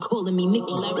calling me Mickey.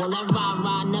 Well, that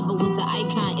rah-rah never was the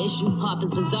icon issue.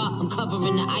 Harper's Bazaar, I'm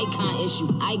covering the icon issue.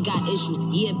 I got issues,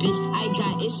 yeah, bitch, I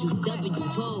got issues. W,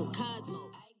 Vogue, Cosmo.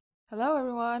 Hello,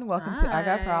 everyone. Welcome to I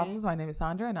Got Problems. My name is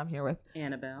Sandra, and I'm here with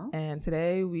Annabelle. And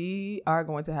today we are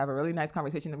going to have a really nice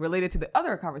conversation related to the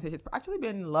other conversations. It's actually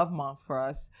been love months for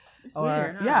us. It's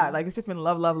weird, huh? Yeah, like it's just been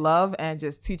love, love, love, and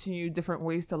just teaching you different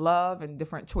ways to love and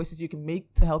different choices you can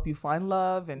make to help you find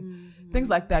love and things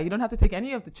like that. You don't have to take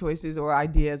any of the choices or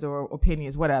ideas or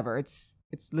opinions, whatever. It's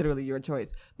literally your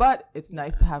choice. But it's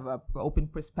nice to have an open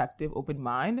perspective, open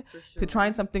mind to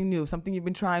trying something new. Something you've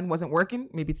been trying wasn't working.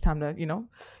 Maybe it's time to,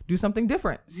 do something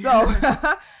different. So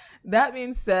that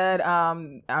being said,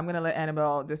 I'm going to let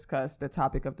Annabelle discuss the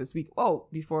topic of this week. Oh,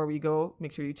 before we go,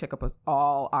 make sure you check up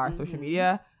all our social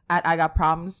media. At I Got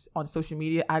Problems on social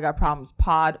media, I Got Problems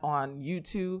Pod on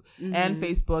YouTube and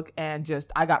Facebook, and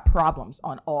just I Got Problems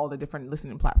on all the different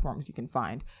listening platforms you can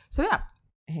find. So yeah,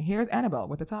 and here's Annabelle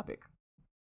with the topic.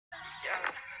 Tell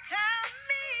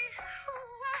me who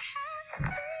I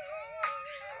have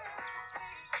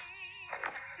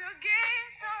to gain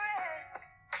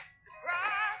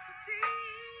reciprocity.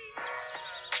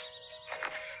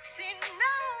 See,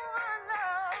 no one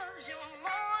loves you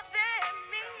more than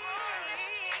me,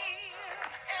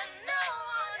 and no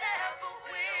one ever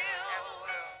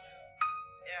will.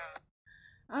 Yeah.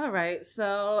 All right,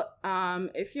 so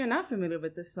if you're not familiar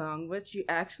with this song, what you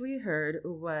actually heard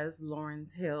was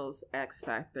Lauryn Hill's X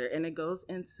Factor, and it goes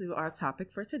into our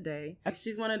topic for today.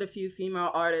 She's one of the few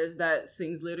female artists that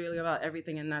sings literally about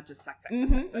everything and not just sex.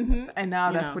 And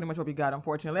now that's pretty much what we got,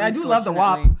 unfortunately. I do love the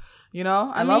WAP,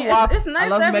 I love mean, WAP. It's nice I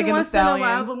love every Megan Thee once in a Stallion.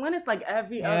 while, but when it's like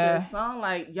every other song,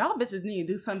 like, y'all bitches need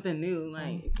to do something new,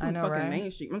 like some fucking right?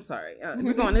 mainstream. I'm sorry.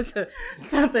 We're going into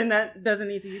something that doesn't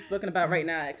need to be spoken about right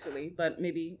now, actually, but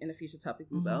maybe in a future topic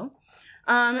we will.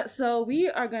 So we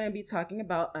are going to be talking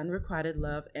about unrequited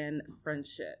love and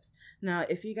friendships. Now,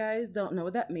 if you guys don't know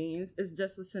what that means, it's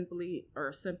just a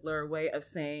simpler way of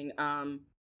saying,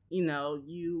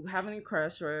 you having a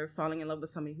crush or falling in love with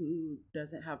somebody who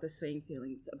doesn't have the same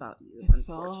feelings about you,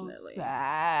 unfortunately.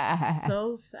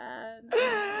 So sad.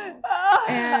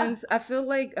 And I feel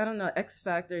like, I don't know, X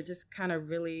Factor just kind of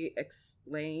really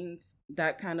explains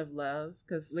that kind of love.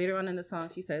 Because later on in the song,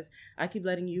 she says, I keep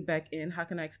letting you back in. How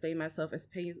can I explain myself?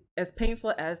 As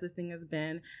painful as this thing has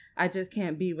been, I just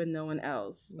can't be with no one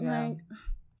else. Yeah. Like,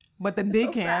 but then they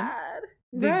so can. sad.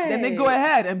 Then they go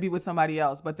ahead and be with somebody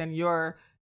else. But then you're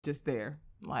just there.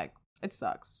 Like, it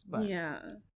sucks. But yeah,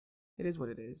 it is what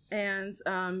it is. And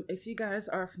if you guys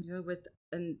are familiar with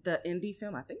the indie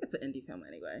film, I think it's an indie film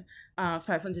anyway,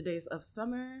 500 Days of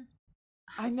Summer.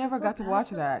 I never got to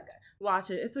watch that. Watch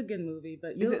it. It's a good movie.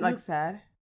 But is it like sad?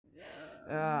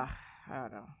 I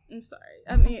don't know. I'm sorry.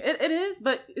 I mean, it is,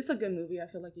 but it's a good movie. I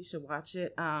feel like you should watch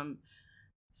it.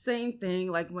 Same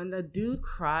thing, like when the dude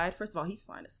cried, first of all, he's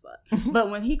fine as fuck. But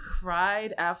when he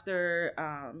cried after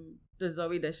the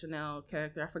Zooey Deschanel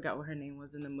character, I forgot what her name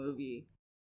was in the movie.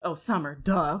 Oh, Summer,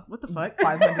 duh. What the fuck?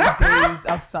 500 Days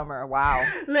of Summer, wow.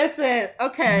 Listen,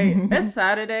 okay, it's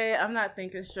Saturday. I'm not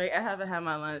thinking straight. I haven't had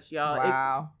my lunch, y'all.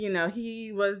 Wow.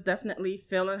 He was definitely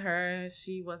feeling her.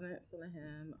 She wasn't feeling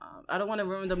him. I don't want to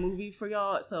ruin the movie for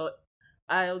y'all, so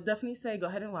I'll definitely say go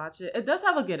ahead and watch it. It does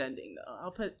have a good ending, though.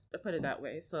 I'll put it that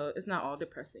way. So it's not all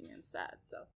depressing and sad.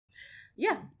 So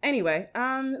yeah. Anyway, so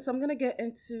I'm gonna get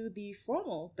into the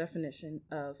formal definition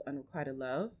of unrequited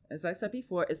love. As I said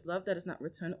before, it's love that is not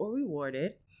returned or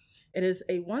rewarded. It is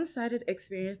a one-sided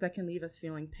experience that can leave us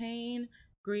feeling pain,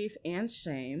 grief, and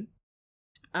shame.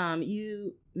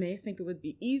 You may think it would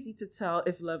be easy to tell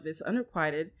if love is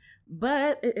unrequited,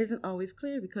 but it isn't always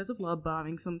clear because of love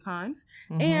bombing sometimes,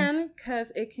 and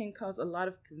because it can cause a lot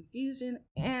of confusion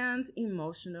and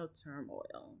emotional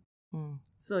turmoil.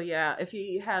 So yeah, if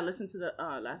you had listened to the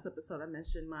last episode, I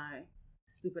mentioned my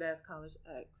stupid ass college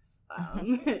ex.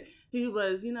 He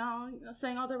was,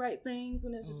 saying all the right things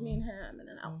when it's just me and him, and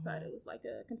then outside it was like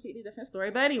a completely different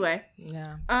story. But anyway,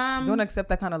 don't accept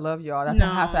that kind of love, y'all. That's a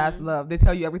half-ass love. They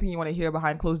tell you everything you want to hear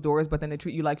behind closed doors, but then they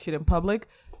treat you like shit in public.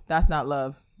 That's not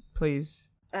love, please.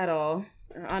 At all,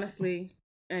 honestly.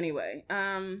 Anyway,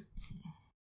 I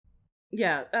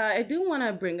do want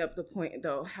to bring up the point,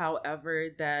 though, however,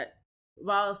 that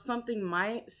while something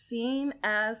might seem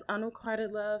as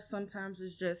unrequited love, sometimes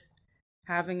it's just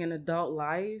having an adult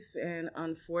life, and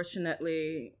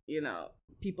unfortunately,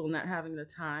 people not having the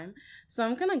time. So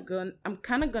I'm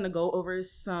kind of gonna go over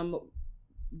some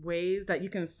ways that you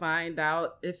can find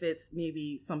out if it's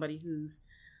maybe somebody who's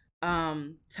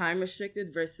time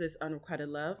restricted versus unrequited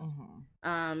love.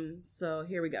 So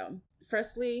here we go.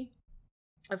 Firstly,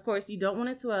 of course, you don't want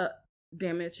it to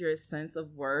damage your sense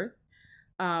of worth.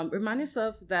 Remind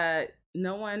yourself that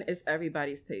no one is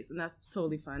everybody's taste, and that's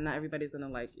totally fine. Not everybody's gonna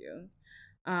like you.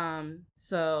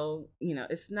 So,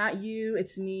 it's not you,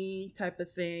 it's me type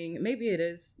of thing. Maybe it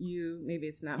is you, maybe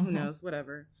it's not, who knows,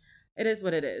 whatever. It is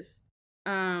what it is.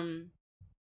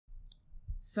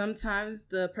 Sometimes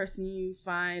the person you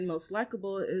find most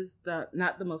likable is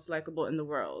not the most likable in the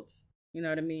world. You know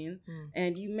what I mean?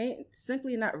 And you may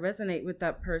simply not resonate with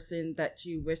that person that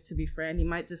you wish to befriend. You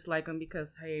might just like them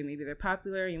because, hey, maybe they're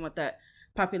popular. You want that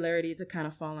popularity to kind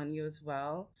of fall on you as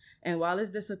well. And while it's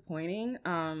disappointing,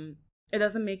 it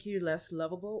doesn't make you less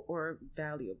lovable or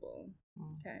valuable.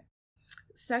 Okay.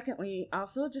 Secondly,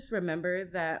 also just remember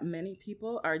that many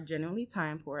people are genuinely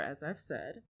time poor, as I've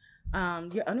said.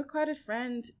 Your unrequited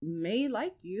friend may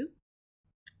like you,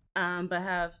 but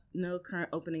have no current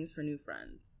openings for new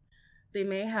friends. They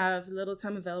may have little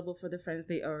time available for the friends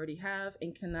they already have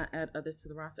and cannot add others to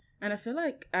the roster. And I feel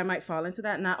like I might fall into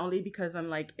that, not only because I'm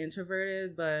like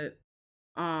introverted, but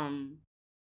I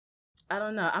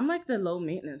don't know. I'm like the low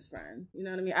maintenance friend. You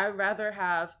know what I mean? I'd rather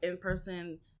have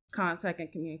in-person contact and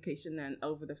communication than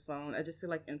over the phone. I just feel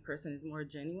like in-person is more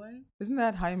genuine. Isn't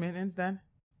that high maintenance then?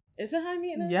 Is it high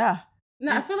maintenance? Yeah.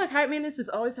 No, I feel like high maintenance is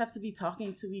always have to be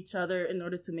talking to each other in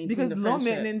order to maintain because the low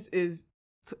friendship. maintenance is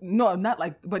no, not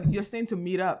like, but you're saying to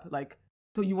meet up, like,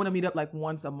 so you want to meet up like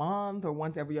once a month or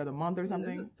once every other month or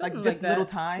something? Like just that. little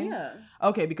time? Yeah.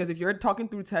 Okay, because if you're talking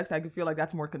through text, I could feel like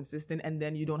that's more consistent and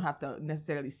then you don't have to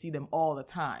necessarily see them all the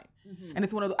time. Mm-hmm. And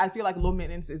it's one of the, I feel like low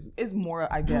maintenance is more,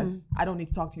 I guess, I don't need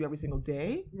to talk to you every single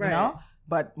day, you know?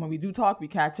 But when we do talk, we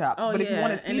catch up. Oh, but if you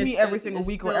want to see me every single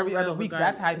week or every other week,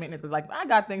 that's high maintenance. It's like, I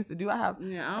got things to do. I have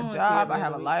a job. I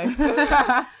have a life.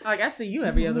 Like, I see you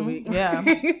every other week. Yeah.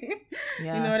 You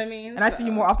know what I mean? And I see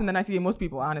you more often than I see most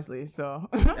people, honestly. So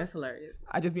that's hilarious.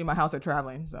 I just be in my house or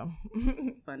traveling. So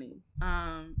funny.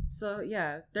 So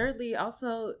yeah. Thirdly,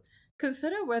 also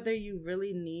consider whether you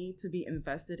really need to be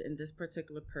invested in this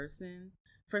particular person.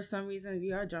 For some reason,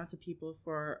 we are drawn to people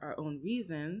for our own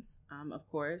reasons, of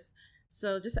course.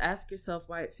 So just ask yourself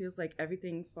why it feels like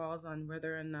everything falls on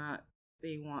whether or not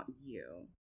they want you.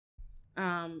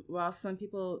 While some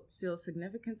people feel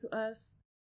significant to us,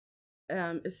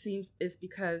 it seems it's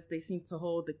because they seem to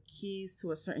hold the keys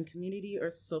to a certain community or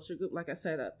social group. Like I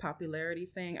said, a popularity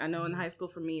thing. I know in high school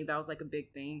for me, that was like a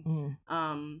big thing.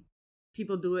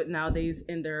 People do it nowadays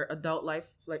in their adult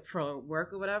life, like for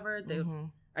work or whatever. They,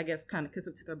 I guess, kind of kiss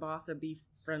up to their boss or be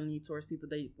friendly towards people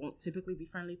they won't typically be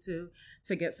friendly to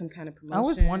get some kind of promotion. I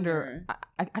always wonder,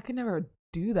 I can never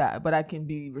do that, but I can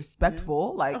be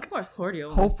respectful, like, of course,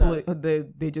 cordial. Hopefully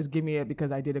they just give me it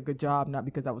because I did a good job, not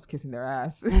because I was kissing their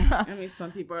ass. I mean,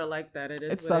 some people are like that.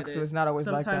 It sucks. So it's not always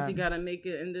like that. Sometimes you gotta make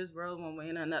it in this world one way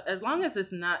and another, as long as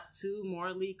it's not too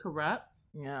morally corrupt.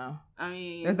 Yeah, I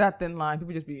mean, there's that thin line.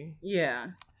 People just be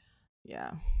yeah.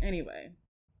 Anyway,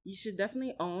 you should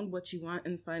definitely own what you want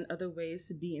and find other ways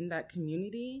to be in that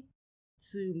community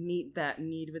to meet that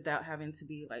need without having to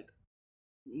be like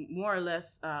more or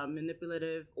less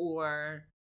manipulative or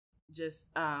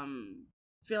just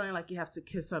feeling like you have to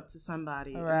kiss up to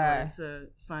somebody in order to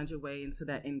find your way into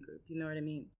that in-group. You know what I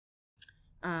mean?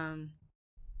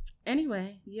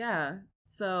 Anyway, yeah.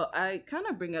 So I kind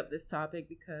of bring up this topic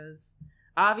because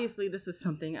obviously this is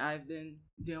something I've been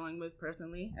dealing with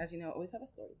personally. As you know, I always have a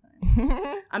story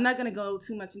time. I'm not going to go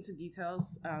too much into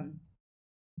details.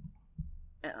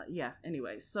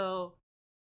 Anyway, so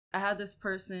I had this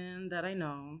person that I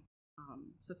know,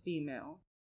 it's a female,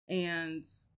 and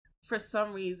for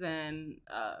some reason,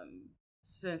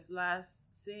 since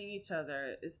last seeing each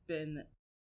other, it's been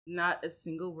not a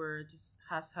single word, just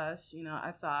hush hush. You know,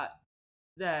 I thought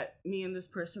that me and this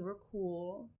person were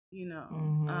cool, you know.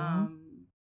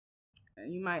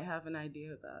 And you might have an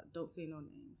idea of that. Don't say no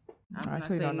names. I'm not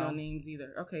saying no names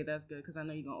either. Okay, that's good, because I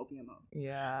know you're going to open your mouth.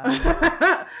 Yeah.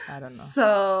 I don't know.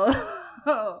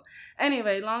 So,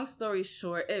 anyway, long story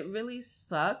short, it really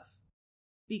sucks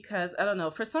because, I don't know,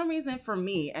 for some reason, for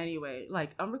me anyway,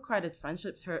 like, unrequited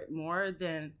friendships hurt more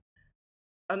than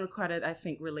unrequited, I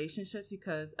think, relationships,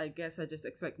 because I guess I just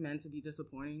expect men to be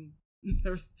disappointing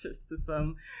just to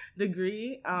some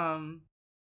degree.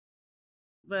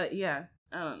 But yeah,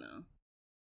 I don't know.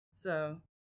 So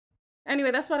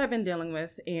anyway, that's what I've been dealing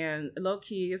with, and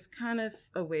low-key, it's kind of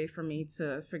a way for me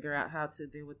to figure out how to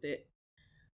deal with it.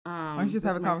 Why don't you just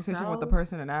have a conversation with the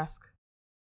person and ask?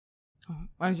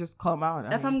 Why don't you just call them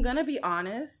out? If I'm gonna be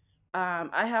honest,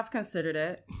 I have considered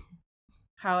it.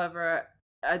 However,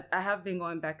 I have been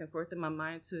going back and forth in my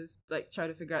mind to like try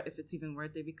to figure out if it's even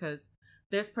worth it, because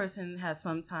this person has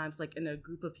sometimes, like, in a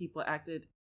group of people acted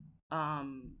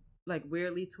like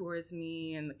weirdly towards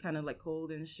me and kind of like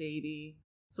cold and shady.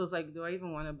 So it's like, do I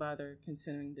even want to bother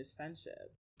continuing this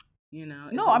friendship? You know?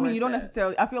 No, I mean, you don't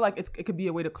necessarily. I feel like it could be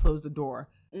a way to close the door.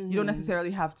 You don't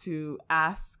necessarily have to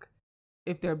ask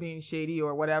if they're being shady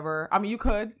or whatever. I mean, you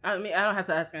could. I mean, I don't have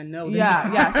to ask. I know.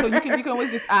 Yeah. So you can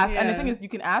always just ask. And the thing is, you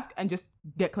can ask and just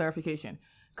get clarification.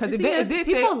 Because if they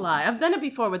people say, lie. I've done it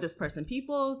before with this person.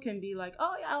 People can be like,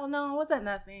 "Oh yeah, well, no, it wasn't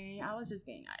nothing. I was just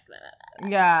being like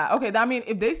that." Yeah. Okay. I mean,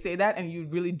 if they say that and you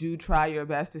really do try your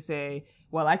best to say,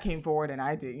 well, I came forward and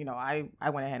I did, you know, I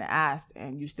went ahead and asked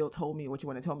and you still told me what you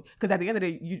want to tell me. Because at the end of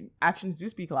the day, actions do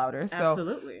speak louder. So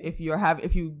Absolutely. if you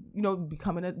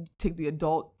take the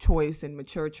adult choice and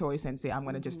mature choice and say, I'm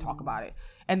going to just talk about it.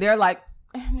 And they're like,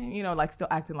 you know, like still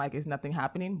acting like it's nothing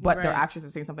happening, but their actions are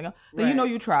saying something else. Then you know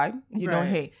you tried. You know,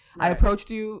 hey, I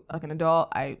approached you like an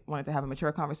adult. I wanted to have a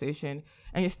mature conversation,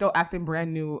 and you're still acting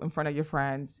brand new in front of your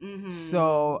friends.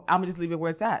 So I'm gonna just leave it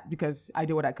where it's at because I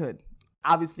did what I could.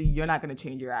 Obviously, you're not gonna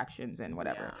change your actions and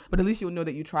whatever, but at least you'll know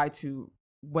that you tried to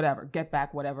get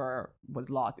back whatever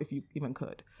was lost if you even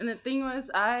could. And the thing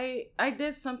was, I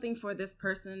did something for this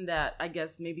person that I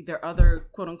guess maybe their other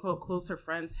quote unquote closer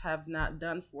friends have not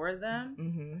done for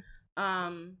them.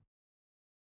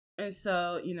 And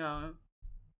so, you know,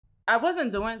 I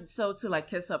wasn't doing so to like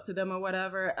kiss up to them or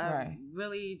whatever. I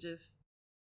really just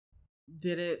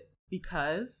did it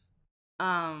because.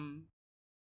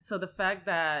 So the fact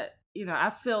that, you know, I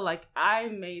feel like I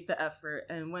made the effort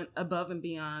and went above and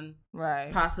beyond,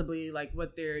 possibly like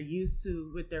what they're used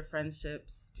to with their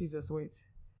friendships. Jesus, wait.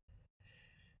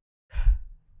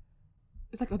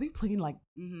 It's like, are they playing like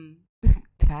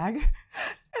tag?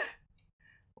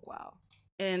 Wow.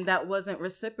 And that wasn't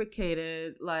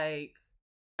reciprocated. Like,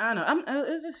 I don't know.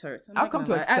 It just hurts. I've come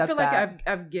to accept I feel that. like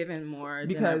I've given more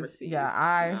because than I've received.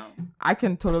 I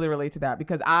can totally relate to that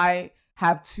because I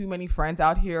have too many friends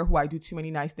out here who I do too many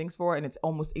nice things for, and it's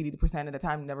almost 80% of the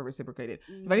time never reciprocated.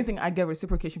 If anything, I get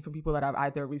reciprocation from people that I've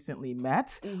either recently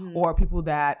met or people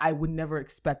that I would never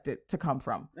expect it to come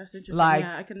from. That's interesting. Like,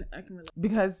 yeah, I can relate.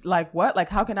 Because like what? Like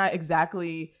how can I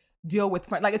exactly deal with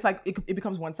friends? Like it's like it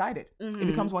becomes one-sided. It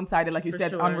becomes one-sided, like you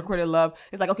said, unrequited love.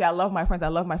 It's like, okay, I love my friends,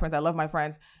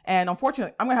 and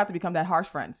unfortunately I'm gonna have to become that harsh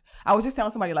friends. I was just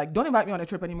telling somebody like, don't invite me on a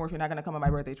trip anymore if you're not gonna come on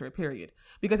my birthday trip, period.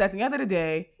 Because at the end of the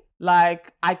day,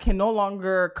 like, I can no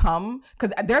longer come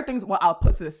because there are things I'll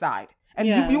put to the side. And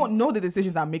you won't know the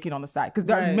decisions I'm making on the side because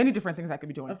there are many different things I could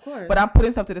be doing. Of course. But I'm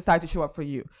putting stuff to the side to show up for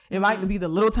you. It might be the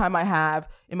little time I have.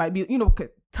 It might be, you know,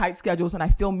 tight schedules, and I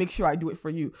still make sure I do it for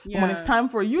you. But when it's time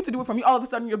for you to do it for me, all of a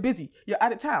sudden you're busy. You're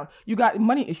out of town. You got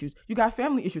money issues. You got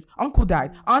family issues. Uncle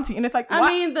died. Auntie. And it's like, I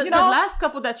mean, the last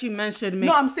couple that you mentioned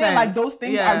makes sense. No, I'm saying like those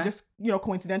things are just, you know,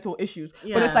 coincidental issues.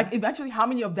 But it's like eventually how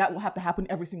many of that will have to happen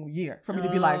every single year for me to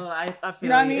be like, I feel you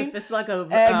know what I mean? If it's like a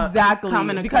exactly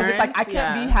common because it's like I occurrence,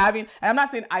 can't be having, and I'm not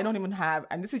saying I don't even have,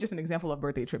 and this is just an example of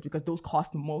birthday trips because those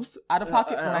cost the most out of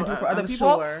pocket when I do for other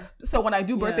people. Sure. So when I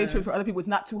do birthday trips for other people, it's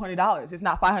not $200, it's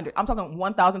not $500. I'm talking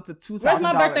 $1,000 to $2,000. Where's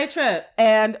my birthday trip?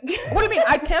 And what do you mean?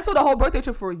 I canceled the whole birthday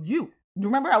trip for you.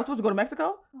 Remember, I was supposed to go to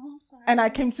Mexico, I'm sorry. and I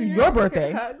came to your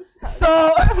birthday.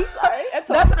 So I'm sorry. That's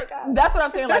what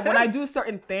I'm saying. Like when I do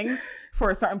certain things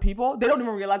for certain people, they don't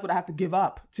even realize what I have to give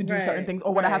up to do certain things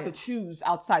or what I have to choose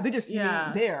outside. They just see me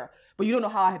there, but you don't know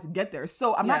how I had to get there.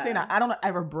 So I'm not saying I don't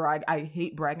ever brag. I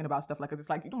hate bragging about stuff like this. It's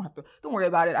like you don't worry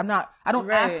about it. I don't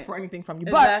ask for anything from you.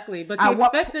 Exactly. But you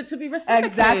expect it to be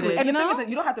reciprocated. Exactly. And the thing is that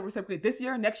you don't have to reciprocate this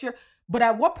year, next year. But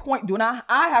at what point do I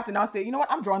have to now say, you know what,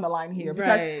 I'm drawing the line here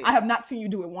because I have not seen you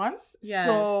do it once. Yes.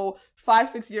 So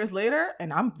 5-6 years later,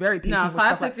 and I'm very patient. No, with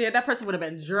 5-6 years, that person would have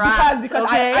been dropped. Because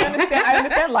I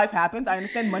understand life happens. I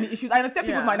understand money issues. I understand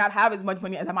people might not have as much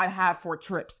money as I might have for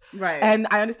trips. Right. And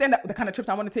I understand that the kind of trips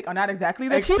I want to take are not exactly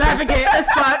the cheapest. Extravagant as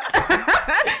fuck.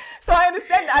 So I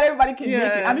understand not everybody can make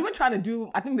it. I'm even trying to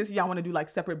do, I think this year I want to do like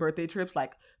separate birthday trips,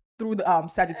 like through the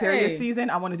Sagittarius season.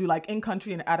 I want to do like in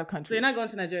country and out of country. So you're not going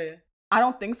to Nigeria? I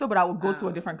don't think so, but I will go to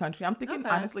a different country. I'm thinking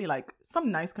honestly, like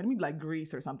some nice country, maybe like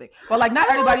Greece or something. But like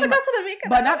not everybody,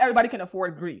 not everybody can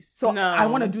afford Greece. So I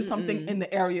want to do something in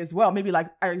the area as well. Maybe like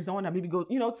Arizona, maybe go,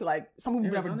 you know, to like something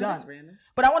we've never done.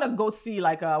 But I want to go see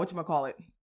like whatchamacallit,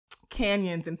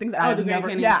 canyons and things that I have never.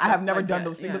 Yeah, I have never done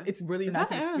those things. But it's really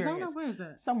nice experience. Arizona? Where is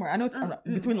that? Somewhere. I know it's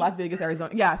between Las Vegas,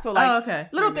 Arizona. Yeah, so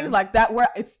like little things like that where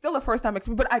it's still a first time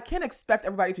experience. But I can't expect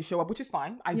everybody to show up, which is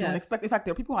fine. I don't expect. In fact,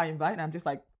 there are people I invite, and I'm just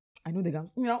like, I know they're gonna,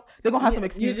 you know, they're gonna have some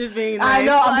excuse. You're just being nice. I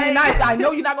know, I'm being nice. I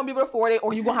know you're not gonna be able to afford it,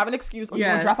 or you're gonna have an excuse, or you're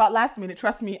gonna drop out last minute.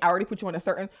 Trust me, I already put you on a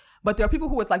certain. But there are people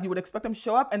who it's like you would expect them to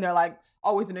show up, and they're like,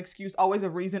 always an excuse, always a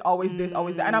reason, always this,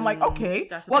 always that. And I'm like, okay,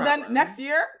 That's a well problem. then next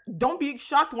year, don't be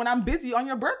shocked when I'm busy on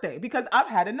your birthday because I've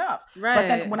had enough. Right. But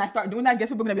then when I start doing that, guess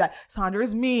people are gonna be like, Sandra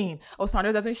is mean. Oh,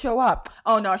 Sandra doesn't show up.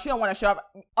 Oh no, she don't want to show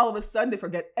up. All of a sudden they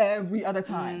forget every other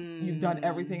time you've done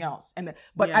everything else. And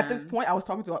but at this point, I was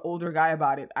talking to an older guy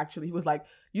about it. Actually, he was like,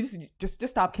 you just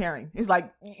stop caring. It's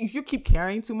like if you keep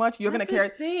caring too much, you're That's gonna carry.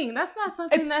 the thing. That's not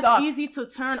something It that's sucks. easy to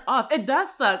turn off. It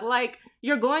does suck. Like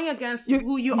you're going against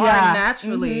who you yeah. are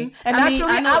naturally. Mhm. And I mean,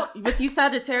 naturally, I know with you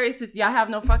Sagittarius, y'all have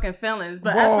no fucking feelings.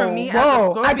 But as for me, as a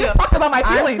Scorpio, I just talked about my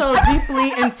I'm feelings. so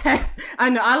deeply intense. I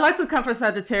know. I like to come for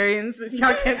Sagittarians. If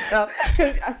y'all can't tell,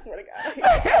 I swear to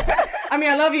God. I mean,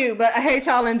 I love you, but I hate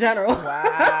y'all in general.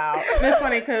 Wow. It's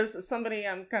funny because somebody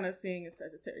I'm kind of seeing is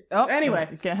Sagittarius. Oh, Anyway,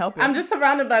 you can't help it. I'm just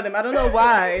surrounded by them. I don't know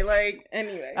why. Like,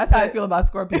 anyway. That's how I feel about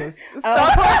Scorpios.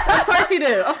 Of course you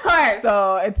do. Of course.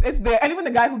 So it's there. And even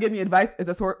the guy who gave me advice is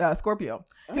a Scorpio.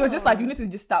 He was just like, you need to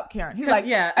just stop caring. He's like,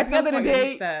 yeah, at the end of the some point you day,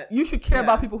 reach that. you should care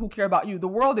about people who care about you. The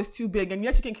world is too big. And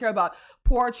yes, you can care about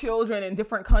poor children in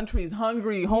different countries,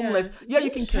 hungry, homeless. Yeah,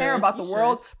 you can care about the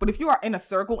world. But if you are in a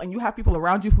circle and you have people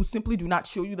around you who simply do not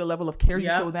show you the level of care you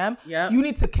show them, you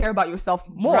need to care about yourself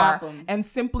more and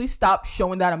simply stop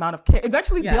showing that amount of care.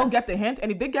 Eventually, they'll get the hint.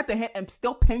 And if they get the hint and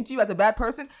still paint you as a bad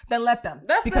person, then let them.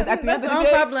 Because at the end of the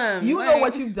day, problem. you know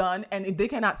what you've done. And if they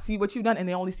cannot see what you've done and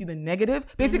they only see the negative,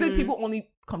 basically people only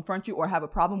confront you or have a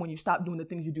problem when you stop doing the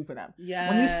things you do for them.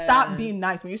 When you stop being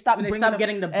nice, when you stop bringing them,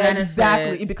 getting the benefits.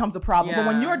 exactly, it becomes a problem. But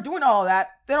when you're doing all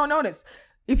that, they don't notice.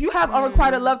 If you have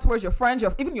unrequited love towards your friends,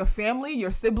 even your family,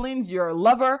 your siblings, your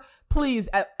lover, please,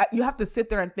 you have to sit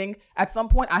there and think, at some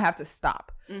point, I have to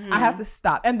stop. I have to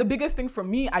stop. And the biggest thing for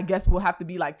me, I guess, will have to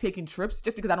be like taking trips,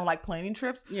 just because I don't like planning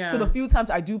trips. So the few times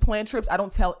I do plan trips, I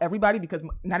don't tell everybody because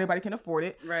not everybody can afford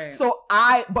it.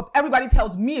 But everybody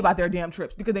tells me about their damn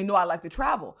trips because they know I like to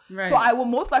travel. So I will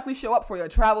most likely show up for your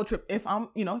travel trip if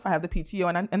if I have the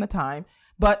PTO and the time.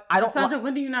 But I don't. Sandra,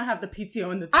 when do you not have the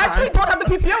PTO in the time? I actually don't have the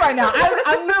PTO right now.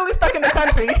 I'm literally stuck in the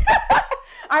country.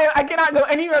 I cannot go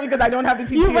anywhere because I don't have the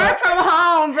PTO. You work from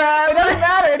home, bro. It doesn't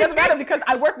matter. It doesn't matter because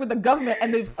I work with the government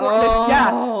and they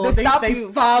stop they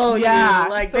you. follow you.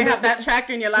 Like so they have that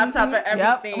tracker in your laptop and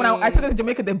everything. When I took it to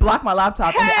Jamaica, they blocked my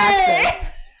laptop and the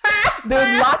access. They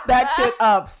would lock that shit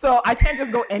up. So I can't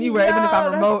just go anywhere, even if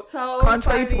I'm remote,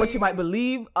 contrary to what you might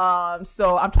believe.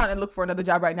 So I'm trying to look for another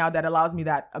job right now that allows me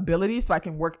that ability so I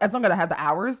can work as long as I have the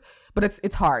hours. But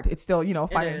it's hard. It's still,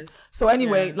 finding. So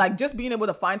anyway, like just being able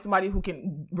to find somebody who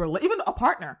can relate, even a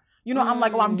partner. I'm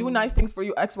like, I'm doing nice things for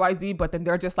you, XYZ, but then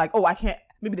they're just like, I can't,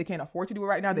 maybe they can't afford to do it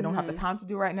right now. They don't have the time to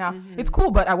do it right now. It's cool.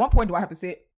 But at one point, do I have to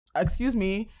say, excuse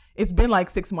me, it's been like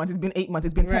 6 months, it's been 8 months,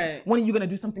 it's been 10. When are you going to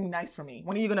do something nice for me?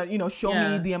 When are you going to, show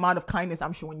me the amount of kindness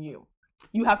I'm showing you?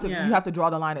 You have to draw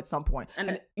the line at some point.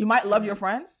 And you might love your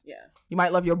friends. You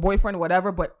might love your boyfriend or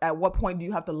whatever, but at what point do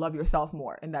you have to love yourself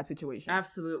more in that situation?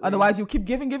 Absolutely. Otherwise, you keep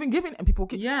giving, and people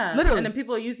keep literally. And then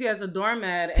people use you as a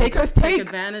doormat. Takers take take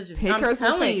advantage of you. Takers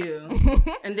I'm will telling take. you.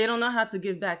 And they don't know how to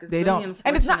give back. It's they really don't.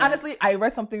 And it's not, unfortunate. honestly, I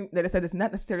read something that it said it's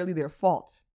not necessarily their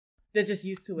fault. They're just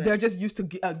used to it. They're just used to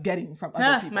getting from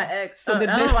other people. My ex. So I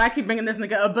don't know why I keep bringing this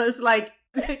nigga up, but it's like,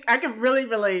 I can really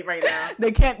relate right now.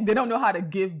 They don't know how to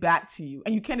give back to you.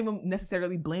 And you can't even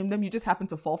necessarily blame them. You just happen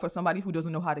to fall for somebody who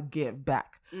doesn't know how to give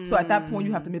back. So at that point,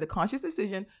 you have to make a conscious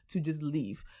decision to just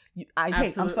leave.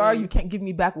 I'm sorry, you can't give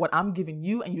me back what I'm giving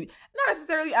you. And you not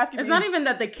necessarily asking It's not even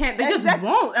that they can't. They just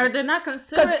won't. Or they're not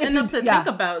considerate enough to think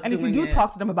about and if you do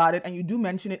talk to them about it and you do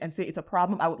mention it and say it's a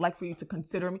problem, I would like for you to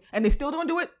consider me. And they still don't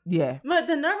do it? Yeah. But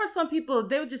the nerve of some people,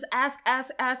 they would just ask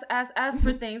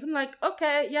for things. I'm like,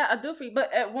 okay, yeah, I'll do it for you.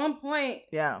 But at one point,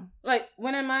 like,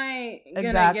 when am I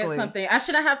gonna get something? I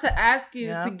shouldn't have to ask you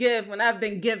to give when I've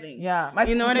been giving. Yeah.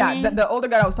 You know what I mean? The older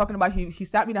guy I was talking about, he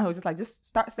sat me down. He was just like, just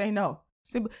start saying no.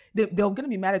 They're gonna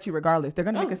be mad at you regardless. They're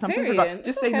gonna make assumptions.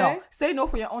 Just say no. Say no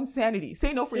for your own sanity.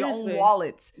 Say no for your own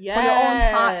wallet. For your own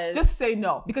time. Just say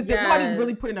no. Because nobody's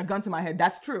really putting a gun to my head.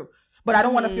 That's true. But I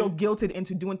don't want to feel guilted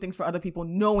into doing things for other people,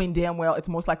 knowing damn well it's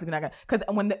most likely not gonna. Because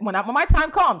when my time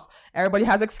comes, everybody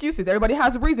has excuses. Everybody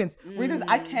has reasons. Reasons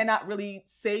I cannot really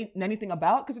say anything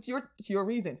about because it's your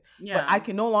reasons. But I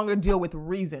can no longer deal with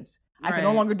reasons. I can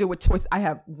no longer deal with choice. I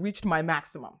have reached my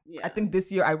maximum. I think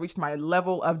this year I reached my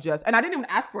level of and I didn't even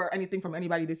ask for anything from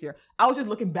anybody this year. I was just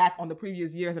looking back on the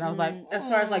previous years and I was like, as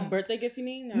far as like birthday gifts, you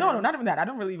mean? Or? No, not even that. I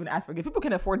don't really even ask for gifts. People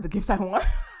can afford the gifts I want.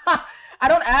 I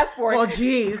don't ask for it. Oh,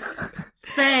 jeez.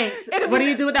 Thanks. What do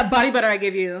you do with that body butter I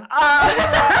give you?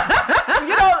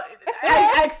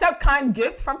 I accept kind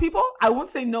gifts from people. I won't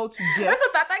say no to gifts. That's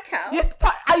about that counts. Yes,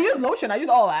 I use lotion. I use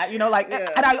all that, like,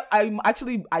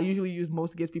 and I usually use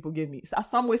most gifts people give me. So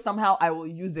some way, somehow, I will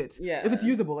use it. Yeah. If it's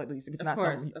usable, at least. If it's not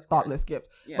some thoughtless gift.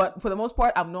 Yeah. But for the most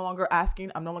part, I'm no longer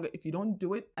asking. I'm no longer, if you don't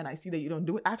do it and I see that you don't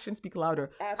do it, actions speak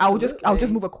louder. Absolutely. I'll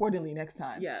just move accordingly next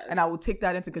time. Yes. And I will take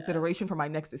that into consideration for my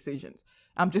next decisions.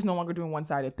 I'm just no longer doing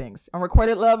one-sided things.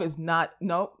 Unrequited love is not,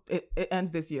 it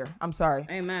ends this year. I'm sorry.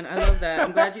 Amen. I love that.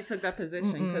 I'm glad you took that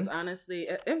position because honestly,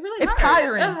 it really hurts. It's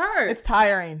tiring. It hurts. It's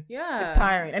tiring. Yeah. It's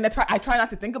tiring. And I try not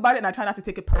to think about it, and I try not to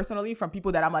take it personally from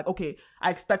people that I'm like, okay,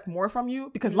 I expect more from you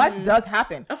because life does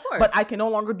happen. Of course. But I can no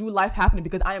longer do life happening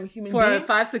because I am a human being.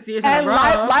 For 5-6 years and in a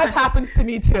row. Life happens to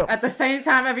me too. At the same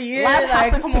time every year. Life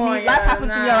happens to me. Life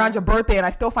happens to me around your birthday and I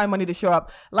still find money to show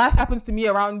up. Life happens to me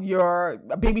around your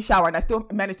baby shower and I still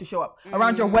manage to show up.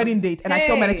 Around your wedding date and I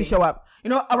still manage to show up.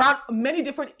 Around many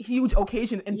different huge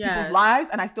occasions in people's lives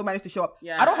and I still manage to show up.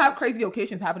 I don't have crazy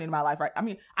occasions happening in my life, right? I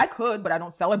mean, I could, but I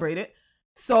don't celebrate it.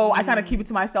 So I kind of keep it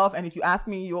to myself. And if you ask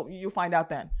me, you'll find out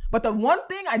then. But the one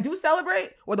thing I do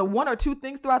celebrate, or the one or two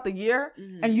things throughout the year,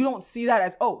 and you don't see that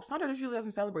as, Sandra usually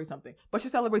doesn't celebrate something, but she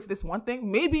celebrates this one thing.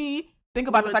 Maybe think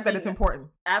about the fact that it's important.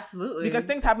 Absolutely. Because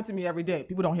things happen to me every day.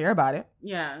 People don't hear about it.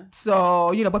 Yeah.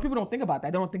 So, but people don't think about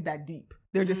that. They don't think that deep.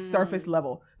 They're just surface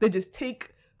level. They just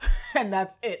take and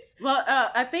that's it. Well,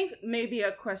 I think maybe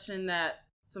a question that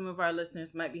some of our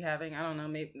listeners might be having, I don't know,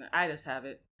 maybe I just have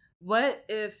it. What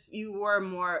if you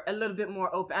were a little bit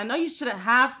more open? I know you shouldn't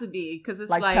have to be because it's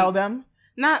like tell them?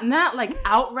 Not like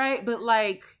outright, but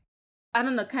like, I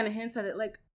don't know, kind of hints at it.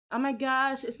 Like, oh my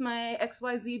gosh, it's my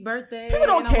XYZ birthday. People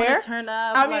don't care. I want to turn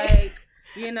up. I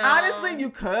mean, honestly,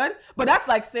 you could, but that's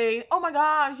like saying, oh my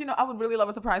gosh, I would really love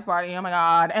a surprise party. Oh my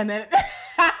God. And then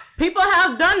people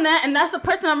have done that. And that's the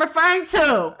person I'm referring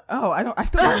to. Oh, I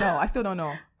still don't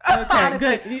know. Okay,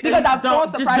 honestly, good. Because I've thrown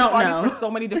surprise parties for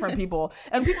so many different people.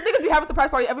 And niggas be having a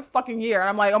surprise party every fucking year. And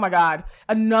I'm like, oh my God,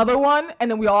 another one? And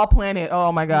then we all plan it.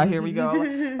 Oh my God, here we go.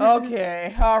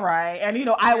 Okay, all right. And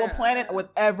I will plan it with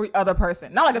every other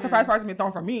person. Not like a surprise party being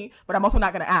thrown for me, but I'm also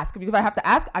not going to ask. Because if I have to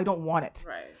ask, I don't want it.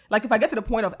 Right. Like if I get to the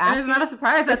point of asking. And it's not a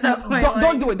surprise at that point.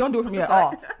 Don't do it. Don't do it for me at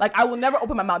all. Like I will never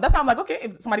open my mouth. That's how I'm like, okay,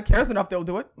 if somebody cares enough, they'll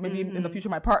do it. Maybe in the future,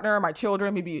 my partner, my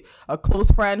children, maybe a close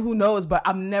friend, who knows, but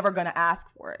I'm never going to ask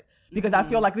for it. Because I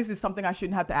feel like this is something I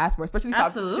shouldn't have to ask for, especially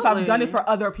if I've done it for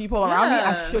other people around me.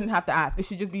 I shouldn't have to ask. It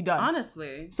should just be done.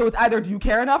 Honestly. So it's either do you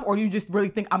care enough or do you just really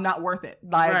think I'm not worth it?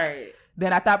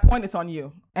 Then at that point, it's on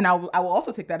you. And I will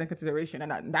also take that in consideration.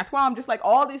 And that's why I'm just like,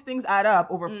 all these things add up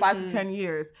over 5 to 10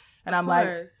 years. And I'm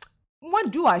like, when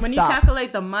do I stop? When you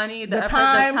calculate the money, the effort,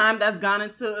 the time that's gone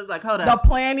into it, it's like, hold up. The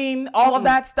planning, all of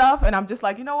that stuff. And I'm just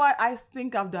like, you know what? I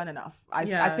think I've done enough.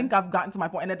 I think I've gotten to my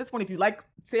point. And at this point, if you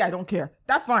say I don't care,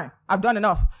 that's fine. I've done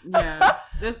enough. Yeah.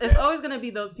 It's always going to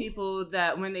be those people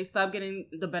that when they stop getting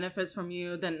the benefits from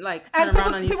you, then turn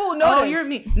around on you. People will notice. Oh, you're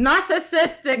me.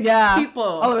 Narcissistic people.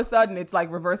 All of a sudden, it's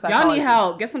like reverse psychology. Y'all need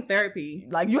help. Get some therapy.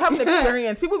 Like you have an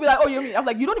experience. People will be like, oh, you're mean. I'm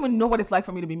like, you don't even know what it's like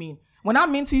for me to be mean. When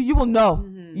I'm mean to you, you will know.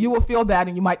 You will feel bad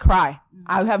and you might cry.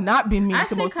 I have not been mean to most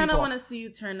people. I actually kind of want to see you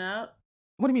turn up.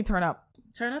 What do you mean turn up?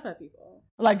 Turn up at people.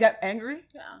 Like get angry?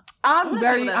 Yeah. I'm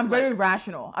very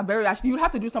rational. I'm very rational. You'd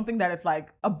have to do something that is like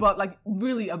above, like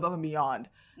really above and beyond.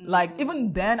 Like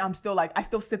even then I'm still like, I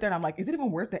still sit there and I'm like, is it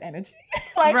even worth the energy?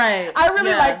 Like right. I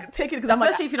really like take it because I'm like,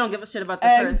 especially if you don't give a shit about the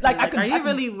person. Like, are you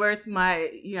really worth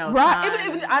my, right?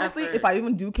 Time, even honestly, if I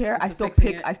even do care, I still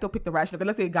pick the rational. Because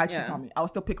let's say a guy cheats on me, I will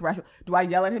still pick rational. Do I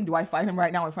yell at him? Do I fight him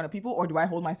right now in front of people, or do I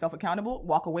hold myself accountable,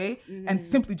 walk away, and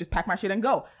simply just pack my shit and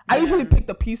go? I usually pick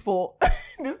the peaceful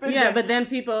decision. Yeah, but then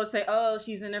people say, "Oh,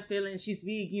 she's in her feelings, she's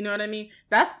weak." You know what I mean?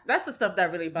 That's the stuff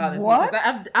that really bothers me.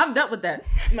 I've dealt with that.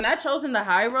 When I chosen the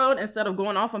high road instead of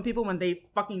going off on people when they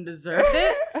fucking deserved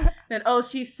it, then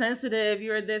she's sensitive.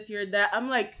 You're this, you're that. I'm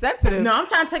like sensitive. No, I'm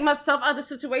trying to take myself out of the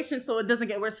situation so it doesn't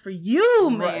get worse for you,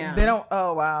 man. Right. They don't.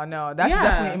 Oh wow, no, that's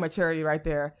definitely immaturity right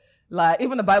there. Like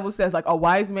even the Bible says, like a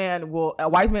wise man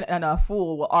and a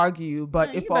fool will argue,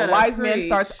 but if a wise man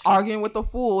starts arguing with a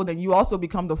fool, then you also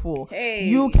become the fool. Hey.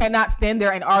 You cannot stand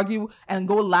there and argue and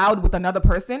go loud with another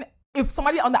person. If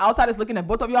somebody on the outside is looking at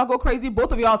both of y'all go crazy,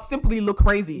 both of y'all simply look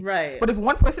crazy. Right. But if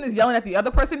one person is yelling at the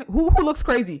other person, who looks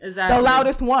crazy? Exactly. The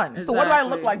loudest one. Exactly. So what do I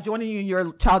look like joining you in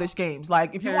your childish games?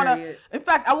 Like if you want to, in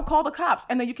fact, I will call the cops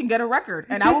and then you can get a record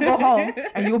and I will go home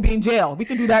and you'll be in jail. We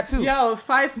can do that too. Yo,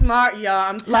 fight smart, y'all.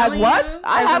 I'm telling like what? You,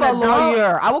 I have a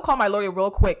lawyer. I will call my lawyer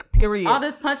real quick. Period. All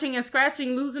this punching and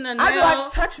scratching, losing a nail. I'd be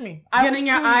like, touch me. Getting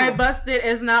your eye busted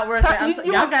is not worth it.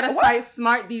 Y'all gotta fight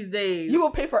smart these days. You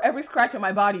will pay for every scratch on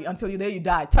my body until the day you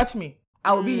die. Touch me.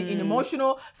 I will be in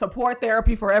emotional support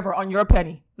therapy forever on your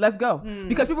penny. Let's go.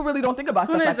 Because people really don't think about As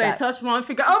soon stuff as like they that. touch one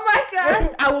finger, oh my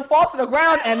God. I will fall to the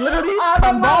ground and literally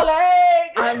convulse.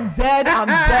 I'm dead.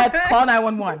 Call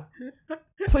 911.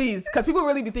 Please, because people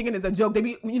really be thinking it's a joke. They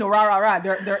be, rah, rah, rah.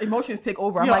 Their emotions take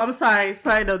over. I'm Yo, like, I'm sorry.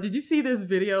 Side note, did you see this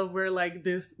video where like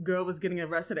this girl was getting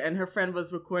arrested and her friend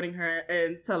was recording her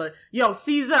and tell her, yo,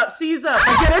 seize up,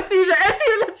 and get a seizure. And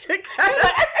she legit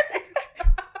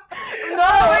no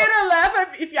way to laugh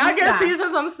at if y'all get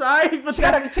seizures. I'm sorry, but she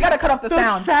gotta cut off the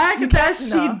sound. The fact that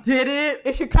she did it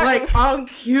if you cut like on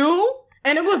cue.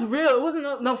 And it was real. It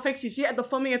wasn't no fiction. She had the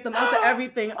foaming at the mouth and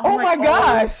everything. Oh my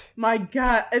gosh. Oh my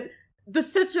God. The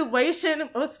situation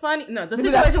was funny. No, the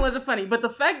situation wasn't funny. But the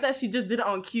fact that she just did it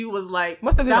on cue was like,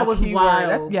 must have been that was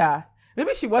wild. Yeah.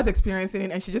 Maybe she was experiencing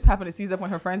it and she just happened to seize up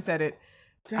when her friend said it.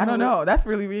 I don't know. That's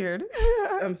really weird.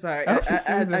 I'm sorry. I hope she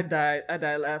sues I him. died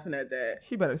laughing at that.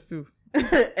 She better sue.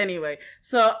 Anyway,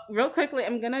 so real quickly,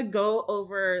 I'm gonna go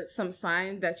over some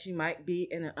signs that you might be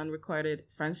in an unrequited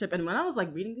friendship. And when I was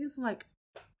like reading these, I'm like,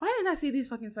 why didn't I see these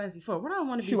fucking signs before? Why do I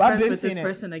want to be friends with this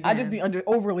person again? I just be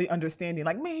overly understanding.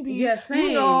 Like maybe,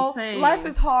 same. Life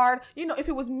is hard. If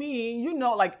it was me,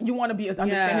 like you want to be as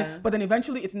understanding, but then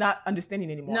eventually it's not understanding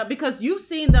anymore. No, because you've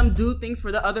seen them do things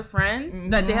for the other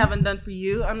friends that they haven't done for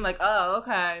you. I'm like, oh,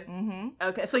 okay.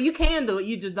 Okay. So you can do it.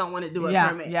 You just don't want to do it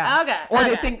for me. Yeah. Okay. Or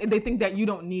they think that you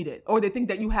don't need it. Or they think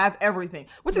that you have everything.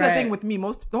 Which is the thing with me.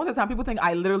 Most of the time people think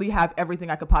I literally have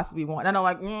everything I could possibly want. And I'm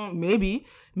like, maybe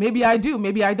I do.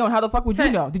 Maybe I don't. How the fuck would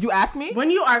you know? Did you ask me? When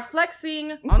you are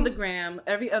flexing on the gram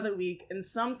every other week in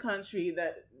some country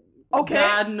that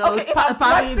God knows, if I'm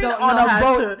probably flexing don't on know a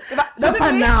how boat, to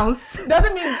pronounce.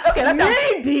 Doesn't mean okay. That's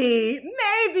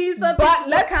Maybe some but people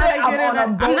let's say kind of I'm get on in.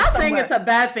 a boat I'm not saying somewhere. it's a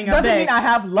bad thing. Doesn't mean I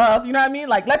have love. You know what I mean?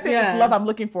 Like let's say it's love I'm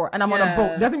looking for, and I'm on a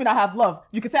boat. Doesn't mean I have love.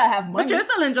 You could say I have money, but you're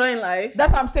still enjoying life.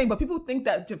 That's what I'm saying. But people think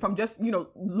that from just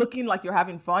looking like you're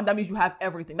having fun, that means you have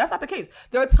everything. That's not the case.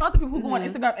 There are tons of people who go on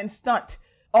Instagram and stunt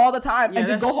all the time and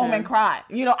just go home and cry.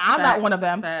 I'm not one of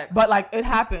them, but like it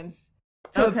happens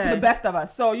to the best of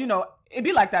us. So it'd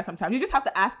be like that sometimes. You just have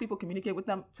to ask people, communicate with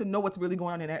them to know what's really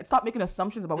going on in there. Stop making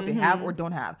assumptions about what they have or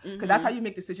don't have, because that's how you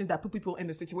make decisions that put people in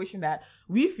the situation that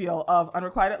we feel of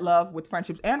unrequited love with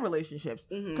friendships and relationships.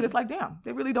 Because it's like, damn,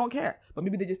 they really don't care, but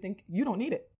maybe they just think you don't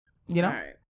need it. All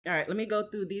right. Let me go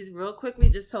through these real quickly,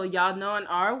 just so y'all know and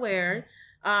are aware.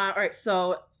 All right.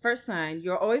 So first sign,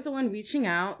 you're always the one reaching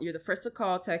out. You're the first to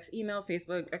call, text, email,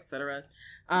 Facebook, etc.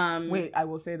 Wait, I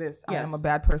will say this. Yes. I am a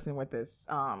bad person with this.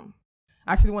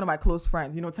 Actually, one of my close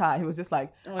friends, Ty, he was just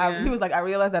like, he was like, I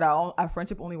realized that our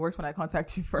friendship only works when I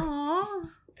contact you first.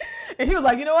 And he was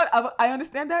like, you know what? I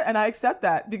understand that and I accept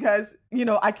that because,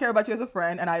 I care about you as a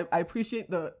friend and I appreciate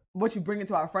what you bring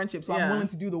into our friendship. So I'm willing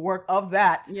to do the work of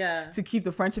that to keep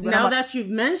the friendship going. Now that you've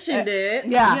mentioned it.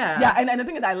 Yeah. And the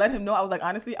thing is, I let him know, I was like,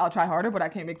 honestly, I'll try harder, but I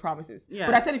can't make promises. Yeah.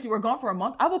 But I said, if you were gone for a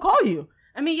month, I will call you.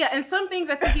 I mean, and some things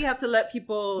I think you have to let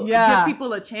people give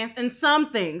people a chance, and some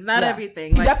things, not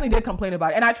everything. He definitely did complain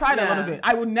about it, and I tried a little bit.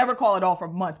 I would never call it all for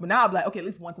months, but now I'm like, okay, at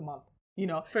least once a month.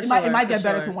 It might get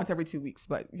better to once every 2 weeks,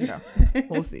 but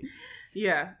we'll see.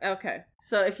 Yeah. Okay.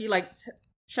 So if you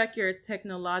check your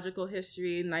technological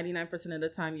history, 99% of the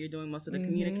time you're doing most of the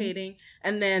communicating,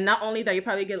 and then not only that, you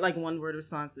probably get like 1-word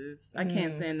responses. I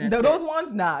can't stand that. Those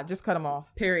ones, nah, just cut them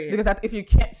off. Period. Because if you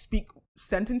can't speak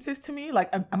sentences to me, like,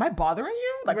 am I bothering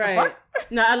you? Like, the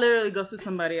fuck? No, I literally go to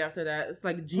somebody after that. It's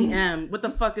like GM. What the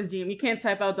fuck is GM? You can't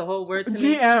type out the whole word to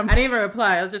me. GM. I didn't even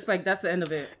reply. I was just like, that's the end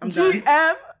of it. I'm done.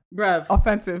 GM. Bruv.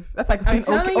 Offensive. That's like saying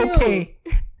okay.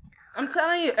 I'm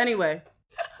telling you. Anyway.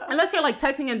 Unless you're like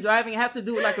texting and driving, you have to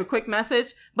do like a quick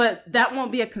message, but that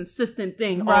won't be a consistent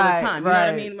thing all the time. You know what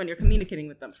I mean? When you're communicating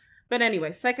with them. But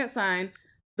anyway, second sign,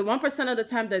 the 1% of the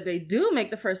time that they do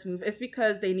make the first move is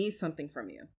because they need something from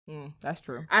you. That's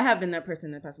true. I have been that person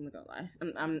in the past. I'm not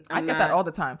gonna lie. I get that all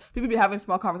the time. People be having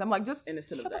small conversations. I'm like, just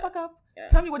shut the fuck up. Yeah.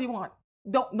 Tell me what you want.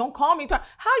 Don't call me.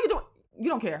 How you doing? You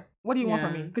don't care. What do you want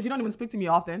from me? Because you don't even speak to me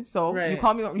often. So you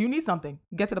call me. You need something.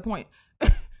 Get to the point.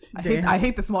 I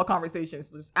hate the small conversations.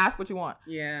 Just ask what you want.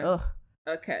 Yeah. Ugh.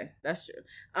 Okay, that's true.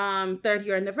 Third,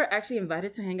 you are never actually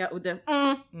invited to hang out with them.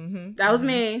 That was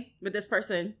me with this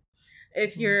person.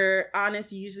 If you're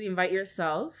honest, you usually invite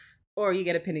yourself, or you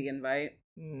get a penny invite.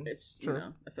 It's true.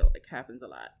 I feel like happens a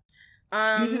lot.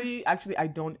 Usually, actually, I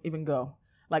don't even go.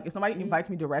 Like if somebody invites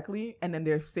me directly and then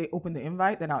they say open the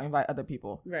invite, then I'll invite other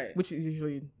people. Right. Which is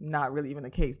usually not really even the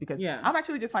case because I'm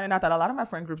actually just finding out that a lot of my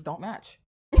friend groups don't match.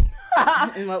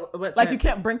 In what Like, you sense?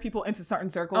 can't bring people into certain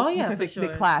circles Oh, yeah, because for they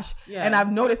sure. clash. Yeah. And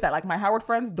I've noticed that, like, my Howard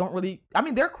friends don't really, I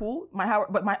mean, they're cool, my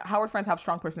Howard friends have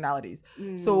strong personalities.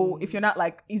 So if you're not,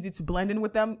 like, easy to blend in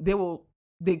with them,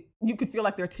 you could feel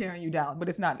like they're tearing you down, but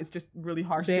it's not. It's just really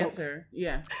harsh jokes. Banter.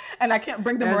 Yeah. And I can't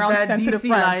bring them That's around that sensitive DC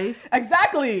friends. life.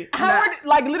 Exactly. Howard,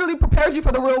 like, literally prepares you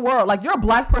for the real world. Like, you're a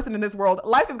black person in this world.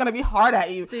 Life is going to be hard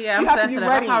at you. See, yeah, you I'm have to be sensitive.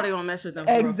 ready. I probably won't mess with them.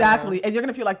 For real, for Exactly. real. And you're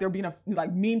going to feel like they're being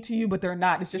like mean to you, but they're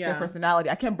not. It's just their Yeah.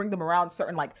 personality. I can't bring them around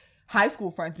certain, like, high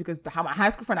school friends because how my high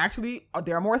school friend actually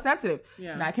they're more sensitive.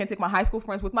 Yeah. And I can't take my high school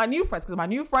friends with my new friends because my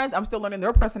new friends, I'm still learning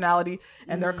their personality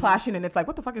and they're clashing, and it's like,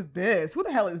 what the fuck is this? Who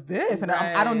the hell is this? And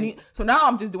I don't need. So now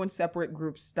I'm just doing separate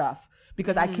group stuff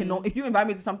because I can. If you invite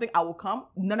me to something, I will come.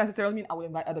 Not necessarily mean I will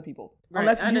invite other people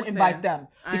unless I you understand. invite them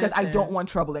because I understand. don't want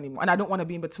trouble anymore, and I don't want to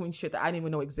be in between shit that I didn't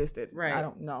even know existed. Right. I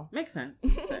don't know. Makes sense.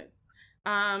 Makes sense.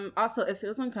 Also, it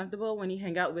feels uncomfortable when you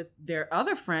hang out with their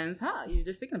other friends. You're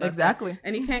just thinking about Exactly. that.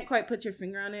 And you can't quite put your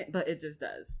finger on it, but it just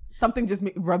does. Something just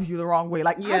rubs you the wrong way.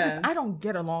 Like Yeah. I don't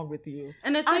get along with you.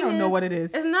 And the thing I don't know is, what it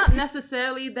is. It's not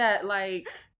necessarily that, like,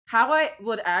 how I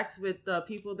would act with the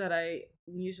people that I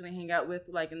usually hang out with,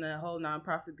 like in the whole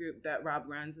nonprofit group that Rob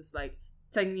runs. It's like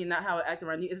technically not how I act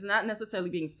around you. It's not necessarily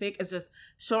being fake. It's just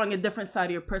showing a different side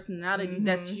of your personality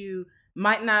that you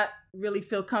might not really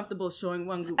feel comfortable showing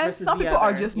one group And versus some the people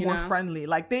other, are just you more know? friendly.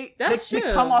 Like they That's true.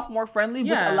 come off more friendly,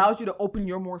 which Yeah. allows you to open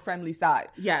your more friendly side.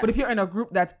 Yes. But if you're in a group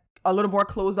that's a little more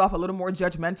closed off, a little more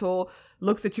judgmental,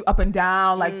 looks at you up and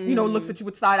down, like, looks at you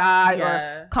with side eye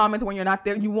Yeah. or comments when you're not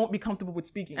there, you won't be comfortable with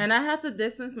speaking. And I had to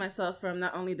distance myself from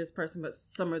not only this person, but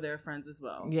some of their friends as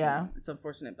well. Yeah. It's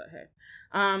unfortunate, but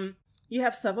hey. You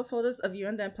have several photos of you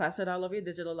and them plastered all over your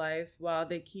digital life while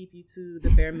they keep you to the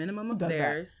bare minimum of does that?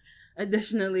 theirs.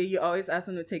 Additionally, you always ask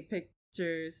them to take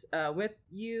pictures with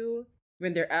you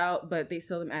when they're out, but they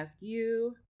seldom ask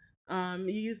you. You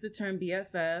use the term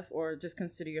BFF or just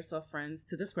consider yourself friends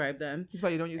to describe them. That's why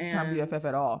you don't use the term And- BFF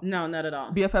at all. No, not at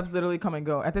all. BFFs literally come and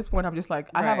go. At this point, I'm just like,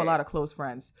 I have a Right. lot of close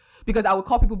friends because I would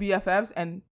call people BFFs,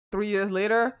 and 3 years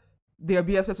later, they're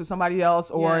BFFs with somebody else,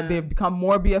 or Yeah. they've become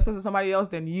more BFFs with somebody else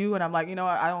than you. And I'm like, you know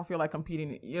what? I don't feel like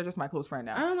competing. You're just my close friend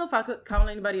I now. don't know if I could call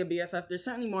anybody a BFF. There's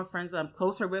certainly more friends that I'm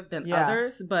closer with than Yeah.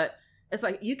 others, but it's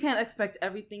like you can't expect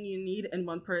everything you need in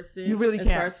one person. You really as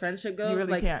can't. far as friendship goes. You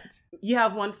really like, can't. You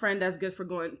have one friend that's good for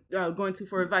going to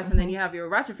for advice, and then you have your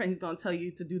ratchet friend who's going to tell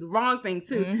you to do the wrong thing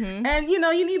too. And you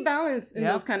need balance in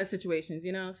Yep. those kind of situations.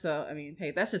 So I mean, hey,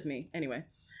 that's just me. Anyway,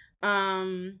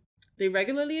 they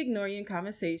regularly ignore you in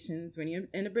conversations when you're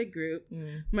in a big group.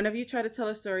 Whenever you try to tell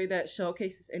a story that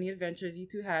showcases any adventures you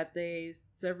two had, they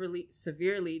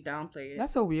severely downplay it.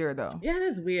 That's so weird, though. Yeah, it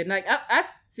is weird. Like I've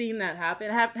seen that happen.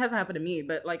 It hasn't happened to me,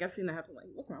 but like I've seen that happen. Like,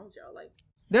 what's wrong with y'all? Like,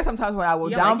 There's sometimes when I will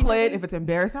Do y'all like each downplay it other? if it's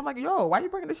embarrassing. I'm like, yo, why are you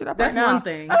bringing this shit up that's right now? one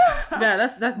thing. Yeah,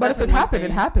 that's. But if it definitely one happened, it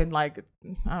thing. happened. Like,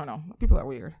 I don't know. People are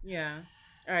weird. Yeah.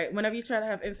 All right. Whenever you try to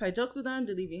have inside jokes with them,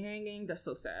 they leave you hanging. That's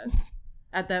so sad.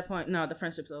 At that point, no, the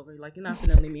friendship's over. Like, you're not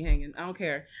gonna leave me hanging. I don't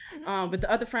care. But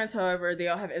the other friends, however, they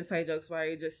all have inside jokes while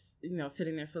you're just,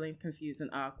 sitting there feeling confused and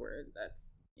awkward. That's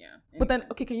But then,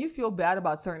 okay, can you feel bad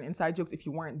about certain inside jokes if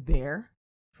you weren't there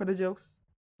for the jokes?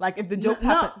 Like, if the jokes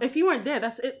happen. No, if you weren't there,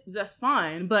 that's it. That's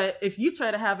fine. But if you try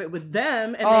to have it with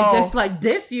them and Oh. they just like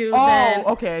diss you, Oh, then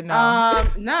okay, no.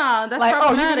 nah, that's like, oh, you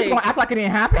problematic. just gonna act like it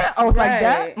didn't happen? Oh, it's like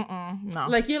that? Right. No.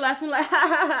 Like you're laughing like ha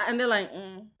ha ha, and they're like,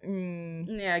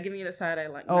 Mm. yeah, give me the side eye.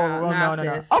 Like, Oh, nah, well, nah,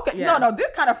 no. sis. Okay, Yeah. no. This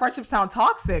kind of friendship sound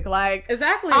toxic. Like,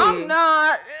 Exactly. I'm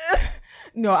not.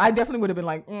 No, I definitely would have been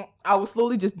like, I would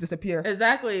slowly just disappear.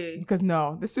 Exactly. Because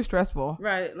no, this is too stressful.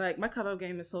 Right, like my cuddle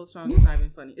game is so strong, it's not even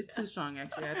funny. It's too strong,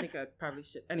 actually. I think I probably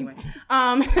should. Anyway,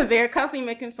 they're constantly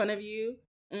making fun of you.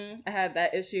 I had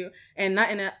that issue, and not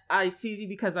in a I tease you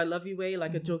because I love you way,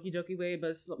 like a jokey way, but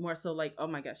it's more so like, oh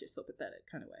my gosh, you're so pathetic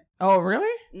kind of way. Oh, really?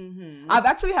 Mm-hmm. I've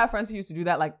actually had friends who used to do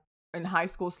that, like in high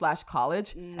school /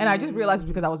 college, and I just realized it's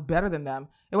because I was better than them.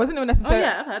 It wasn't even necessarily. Oh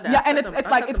yeah, I've had that. Yeah, I've and cut it's them-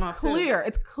 I've like cut it's them off, too. clear.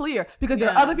 It's clear because there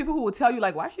are Yeah. other people who will tell you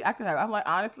like, why is she acting like that? I'm like,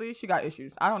 honestly, she got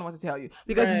issues. I don't know what to tell you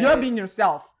because Right. you're being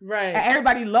yourself. Right. And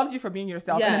everybody loves you for being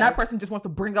yourself, and then that Yes. person just wants to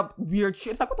bring up weird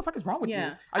shit. It's like, what the fuck is wrong with you?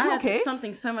 Yeah. Are I you had okay?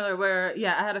 something similar where,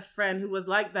 I had a friend who was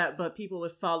like that, but people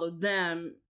would follow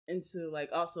them into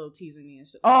like also teasing me and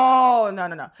shit. Oh, no.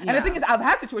 And the Yeah. thing is, I've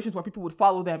had situations where people would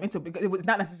follow them into, because it was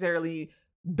not necessarily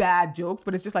bad jokes,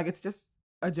 but it's just like, it's just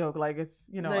a joke. Like it's,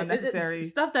 you know, Like, unnecessary.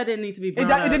 it's stuff that didn't need to be It, brought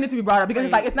it up. didn't need to be brought up because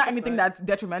it's Like, like it's not what the anything fuck? that's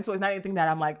detrimental. It's not anything that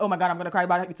I'm like, oh my god, I'm gonna cry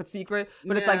about it. It's a secret.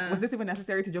 But it's like, Yeah. was this even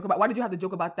necessary to joke about? Why did you have to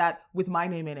joke about that with my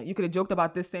name in it? You could have joked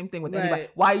about this same thing with anybody.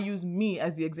 Right. Why use me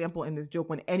as the example in this joke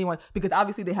when anyone? Because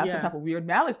obviously they have some Yeah. type of weird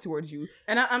malice towards you.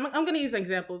 And I'm gonna use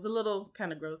examples. A little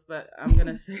kind of gross, but I'm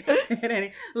gonna say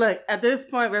it. Look, at this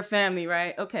point we're family,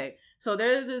 right? Okay, so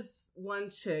there's this one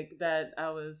chick that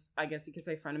I guess you could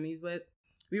say frenemies with.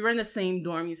 We were in the same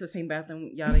dorm, used the same bathroom,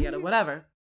 yada yada, whatever.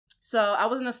 So I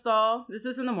was in the stall. This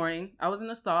is in the morning. I was in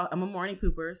the stall. I'm a morning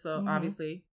pooper, so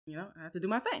obviously, you know, I had to do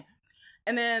my thing.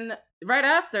 And then right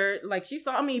after, like, she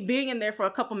saw me being in there for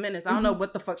a couple minutes. I don't know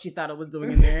what the fuck she thought I was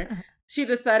doing in there. She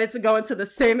decided to go into the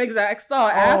same exact stall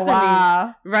after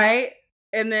me, right?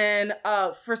 And then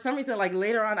for some reason, like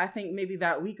later on, I think maybe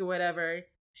that week or whatever,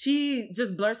 she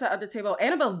just blurts out at the table,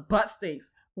 Annabelle's butt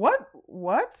stinks.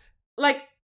 What? Like,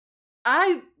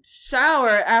 I shower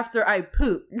after I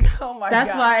poop. Oh my god.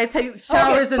 That's why I take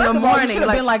showers in first the of all, you morning. should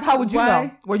have been like, how would you why-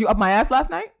 know? Were you up my ass last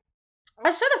night? I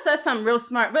should have said something real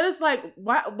smart, but it's like,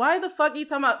 why the fuck are you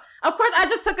talking about? Of course, I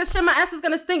just took a shit. My ass is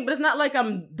gonna stink, but it's not like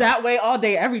I'm that way all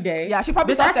day, every day. Yeah, she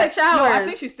probably Bitch, I thought that. take showers. No, I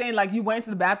think she's saying like you went into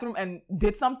the bathroom and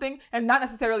did something, and not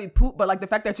necessarily poop, but like the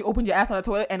fact that you opened your ass on the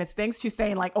toilet and it stinks. She's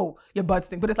saying like, oh, your butt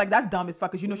stinks, but it's like that's dumb as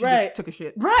fuck because you know she Right. just took a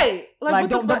shit. Right. Like what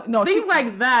don't- the fuck? no, Things she-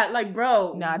 like that, like,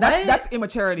 bro. Nah, what? that's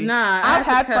immaturity. Nah, I I've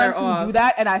had had to cut her friends who off. do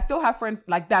that, and I still have friends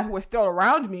like that who are still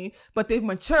around me, but they've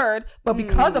matured. But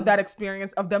because of that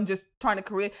experience of them just trying to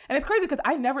create, and it's crazy because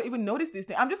I never even noticed these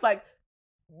things. I'm just like,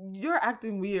 you're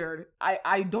acting weird.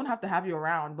 I don't have to have you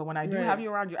around, but when I do Right. have you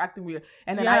around, you're acting weird.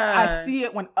 And then Yeah. I see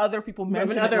it when other people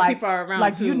mention when other it, like, people are around,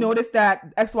 like, do you too. notice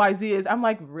that XYZ is? I'm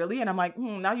like, really? And I'm like,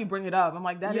 now you bring it up. I'm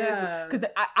like, that is Yeah. because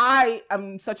I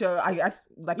am such a I guess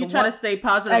like You a try one- to stay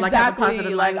positive, like have a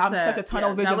positive like I'm mindset. such a tunnel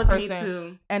Yeah, vision that was person. Me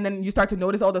too. And then you start to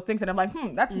notice all the things, and I'm like,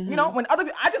 that's you know, when other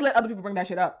I just let other people bring that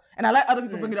shit up, and I let other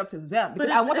people bring it up to them because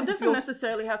But I want them it to doesn't feel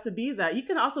necessarily have to be that. You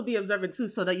can also be observant too,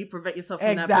 so that you prevent yourself from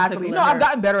that exactly. particular No, I've hurt.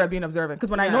 gotten better at being observant because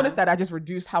when I Yeah. noticed that, I just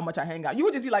reduced how much I hang out. You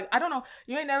would just be like, I don't know,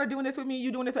 you ain't never doing this with me.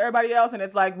 You doing this with everybody else, and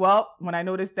it's like, well, when I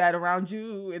noticed that around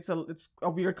you, it's a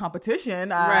weird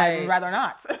competition. I'd Right. rather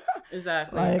not.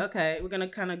 Exactly. Like- okay, we're gonna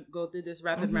kind of go through this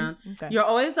rapid round. Okay. You're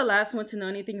always the last one to know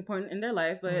anything important in their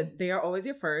life, but they are always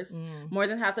your first. More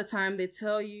than half the time, they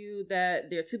tell you that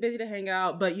they're too busy to hang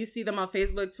out, but you see them on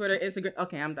Facebook, Twitter, Instagram.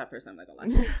 Okay, I'm that person. I'm not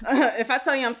gonna lie. If I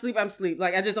tell you I'm sleep, I'm sleep.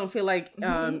 Like, I just don't feel like,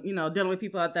 you know, dealing with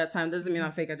people at that time doesn't mean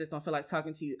I'm fake. I just don't feel like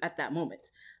talking to you at that moment.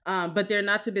 But they're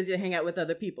not too busy to hang out with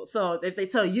other people. So if they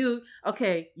tell you,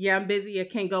 okay, yeah, I'm busy, I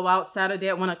can't go out Saturday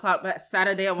at 1 o'clock, but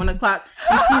Saturday at 1 o'clock,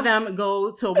 you see them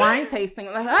go to wine tasting.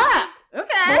 Like,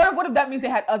 okay. But what if that means they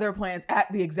had other plans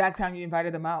at the exact time you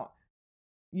invited them out?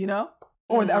 You know,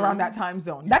 or around that time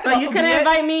zone. That could But you also be couldn't it.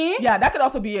 invite me? Yeah, that could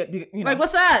also be it. You know, Like,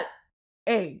 what's that?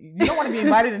 hey, you don't want to be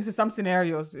invited into some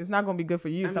scenarios. It's not going to be good for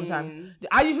you sometimes. mean-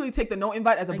 I usually take the no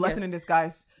invite as a blessing guess. in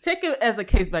disguise. Take it as a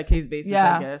case-by-case basis,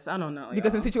 Yeah. I guess. I don't know.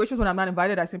 Because in y'all. situations when I'm not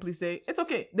invited, I simply say, it's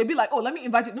okay. They'd be like, oh, let me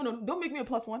invite you. No, don't make me a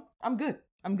plus one. I'm good.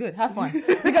 Have fun.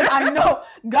 Because I know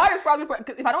God is probably,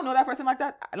 cause if I don't know that person like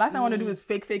that, last thing I want to do is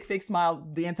fake smile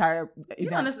the entire You event.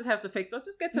 don't necessarily have to fix stuff.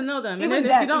 Just get to know them. And Even then if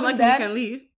that- you don't even like that- them, you can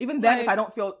leave. Even then, if Like- I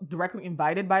don't feel directly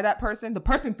invited by that person, the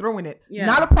person throwing it, Yeah.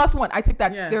 not a plus one, I take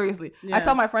that Yeah. seriously. Yeah. I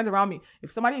tell my friends around me,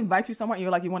 if somebody invites you somewhere and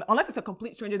you're like, you want, unless it's a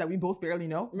complete stranger that we both barely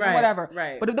know, then Right, whatever.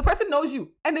 right. But if the person knows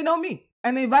you and they know me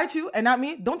and they invite you and not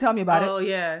me, don't tell me about Oh, it.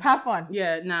 yeah. Have fun.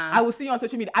 Yeah, nah. I will see you on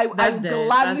social media. I That's dead.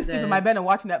 gladly That's sleep in dead. my bed and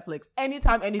watch Netflix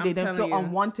anytime, any day. I'm Then telling feel you.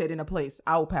 unwanted in a place.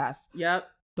 I will pass. Yep.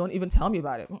 Don't even tell me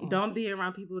about it. Don't be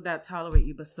around people that tolerate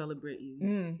you but celebrate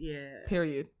you. Yeah.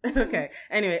 Period. Okay.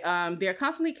 Anyway, they're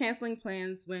constantly canceling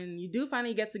plans. When you do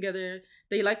finally get together,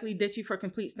 they likely ditch you for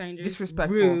complete strangers.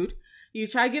 Disrespectful. Rude. You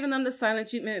try giving them the silent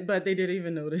treatment, but they didn't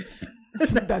even notice.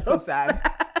 That's so sad.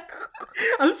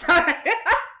 I'm sorry.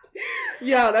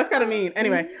 Yo, that's kind of mean.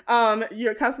 Anyway,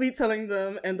 you're constantly telling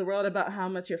them and the world about how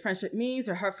much your friendship means.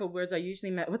 Your hurtful words are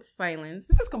usually met with silence.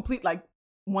 This is complete like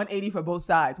 180 for both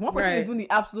sides. One person Right. is doing the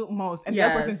absolute most and the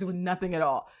other Yes. person is doing nothing at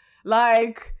all.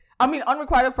 Like, I mean,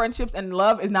 unrequited friendships and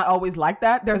love is not always like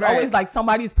that. There's Right. always like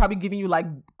somebody's probably giving you like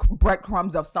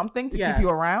breadcrumbs of something to keep you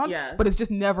Yes. around, Yes. but it's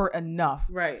just never enough.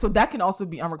 Right. So that can also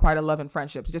be unrequited love and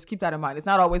friendships. Just keep that in mind. It's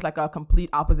not always like a complete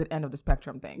opposite end of the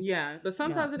spectrum thing. Yeah, but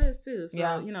sometimes it is too. So,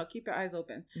 Yeah. Mm-hmm. you know, keep your eyes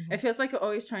open. It feels like you're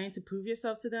always trying to prove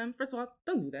yourself to them. First of all,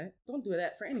 don't do that. Don't do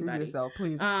that for Prove anybody. yourself,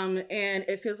 please. And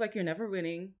it feels like you're never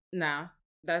winning. Nah,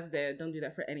 that's dead. Don't do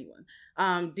that for anyone.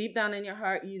 Deep down in your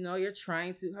heart, you know you're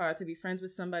trying too hard to be friends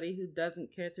with somebody who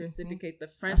doesn't care to reciprocate the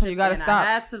friendship. you gotta and stop.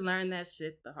 I had to learn that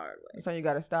shit the hard way. So you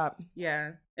gotta stop.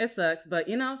 Yeah. It sucks, but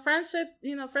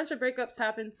friendship breakups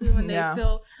happen too, and they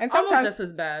feel and almost just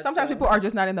as bad. Sometimes people are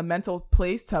just not in the mental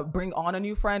place to bring on a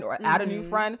new friend or add a new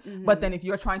friend. But then if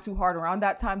you're trying too hard around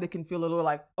that time, they can feel a little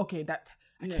like, okay,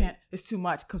 I can't. It's too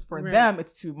much. Because for them,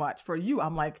 it's too much. For you,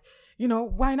 I'm like,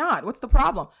 why not? What's the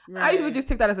problem? Right. I usually just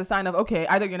take that as a sign of, okay,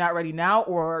 either you're not ready now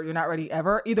or you're not ready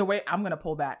ever. Either way, I'm gonna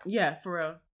pull back. Yeah, for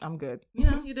real. I'm good.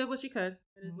 You did what you could.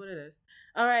 It is what it is.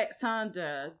 All right,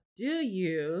 Sandra, do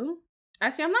you?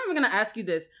 Actually, I'm not even going to ask you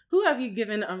this. Who have you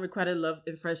given unrequited love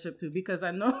and friendship to? Because I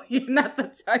know you're not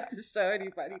the type to show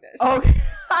anybody that. Okay.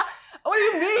 What do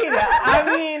you mean?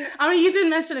 I mean, you did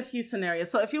mention a few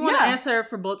scenarios. So if you want to answer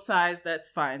for both sides,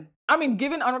 that's fine. I mean,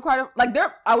 given unrequited,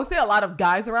 I would say a lot of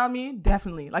guys around me,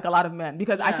 definitely, like a lot of men,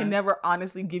 because I can never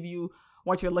honestly give you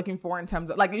what you're looking for in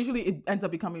terms of, usually it ends up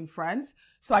becoming friends.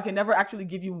 So I can never actually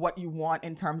give you what you want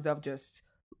in terms of just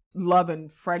love and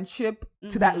friendship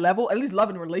to that level, at least love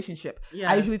and relationship.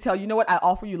 Yes. I usually tell you know what, I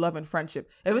offer you love and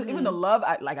friendship. Even the love,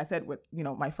 like I said with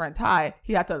my friend Ty,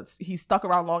 he stuck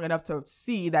around long enough to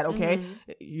see that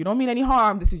you don't mean any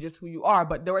harm, this is just who you are.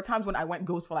 But there were times when I went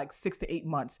ghost for 6 to 8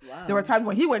 months. Wow. There were times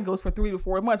when he went ghost for 3 to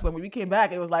 4 months. When we came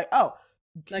back, it was like, oh,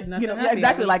 nothing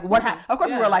exactly, what happened. Of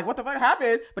course we were like, what the fuck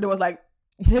happened? But it was like,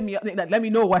 hit me up, let me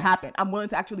know what happened. I'm willing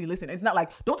to actually listen. It's not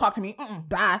like, don't talk to me,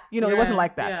 bye. It wasn't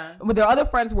like that. Yeah. But there are other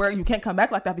friends where you can't come back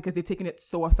like that because they're taking it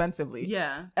so offensively.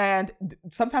 Yeah. And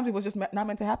sometimes it was just not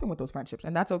meant to happen with those friendships,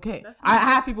 and that's okay. I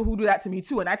have people who do that to me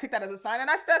too, and I take that as a sign, and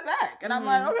I step back, and I'm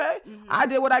like, okay, I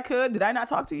did what I could. Did I not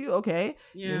talk to you? Okay.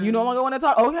 Yeah. You no longer want to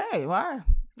talk? Okay, well, all right.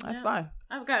 That's fine.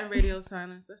 I've gotten radio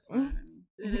silence. That's fine.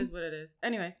 It is what it is.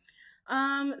 Anyway.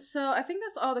 So I think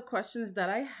that's all the questions that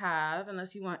I have,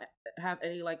 unless you have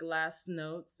any last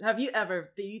notes.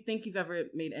 Do you think you've ever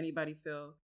made anybody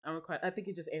feel unrequited? I think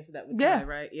you just answered that with Ty,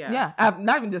 right? Yeah. I've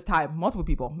not even just Ty, multiple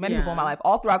people, many people in my life,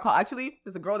 all throughout college. Actually,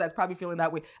 there's a girl that's probably feeling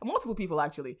that way. Multiple people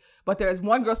actually, but there's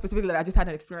one girl specifically that I just had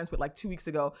an experience with 2 weeks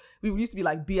ago. We used to be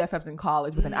BFFs in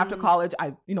college, but then after college,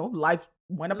 life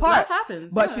went apart. Life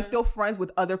happens, but she's still friends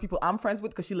with other people I'm friends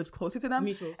with because she lives closer to them.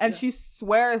 Mutuals, and she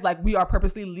swears we are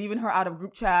purposely leaving her out of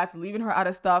group chats, leaving her out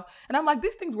of stuff. And I'm like,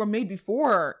 these things were made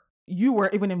before you were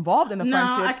even involved in the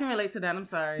friendship. No, I can relate to that. I'm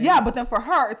sorry. Yeah, but then for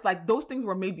her, it's those things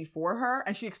were made before her,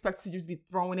 and she expects to just be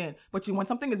thrown in. But when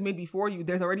something is made before you,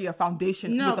 there's already a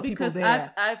foundation with the people there. No, because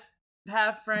I've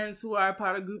have friends who are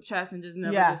part of group chats and just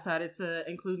never decided to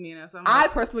include me in it. So I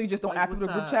personally just don't add people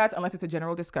to group chats unless it's a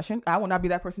general discussion. I will not be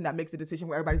that person that makes a decision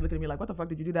where everybody's looking at me like, what the fuck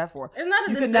did you do that for? It's not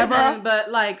a decision, but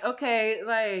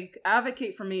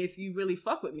advocate for me if you really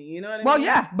fuck with me. You know what I mean? Well,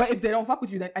 yeah, but if they don't fuck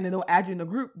with you and they don't add you in the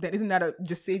group, then isn't that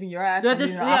just saving your ass? That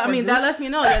lets me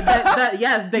know that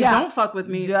yes, they don't fuck with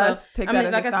me. Just take that as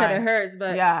a sign. Like I said, it hurts,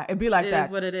 but it'd be like that. It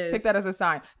is what it is. Take that as a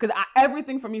sign, because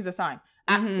everything for me is a sign.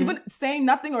 Even saying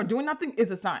nothing or doing nothing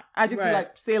is a sign. I just be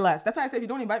like, say less. That's why I say if you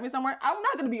don't invite me somewhere, I'm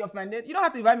not going to be offended. You don't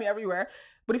have to invite me everywhere.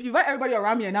 But if you invite everybody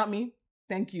around me and not me,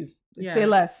 thank you. Say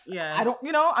less. Yeah. I don't,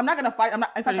 I'm not going to fight.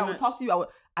 In fact, I will talk to you.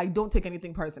 I don't take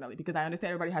anything personally because I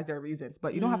understand everybody has their reasons,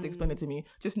 but you don't have to explain it to me.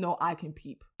 Just know I can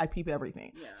peep. I peep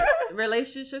everything. Yeah.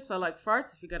 Relationships are like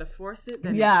farts. If you got to force it,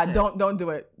 then don't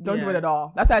do it. Don't do it at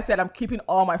all. That's why I said I'm keeping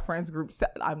all my friends groups.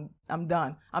 I'm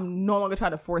done. I'm no longer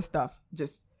trying to force stuff.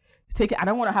 Just take it. I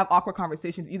don't want to have awkward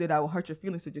conversations either that will hurt your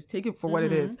feelings. So just take it for what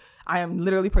it is. I am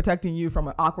literally protecting you from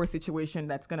an awkward situation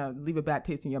that's going to leave a bad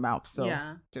taste in your mouth. So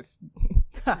just,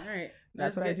 all right.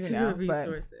 That's what I do to now. The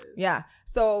resources. But,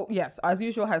 so yes, as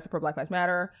usual, how to support Black Lives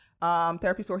Matter,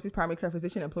 therapy sources, primary care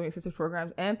physician, employee assistance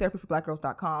programs, and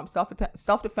therapyforblackgirls.com.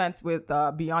 Self-defense with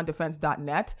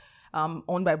beyonddefense.net.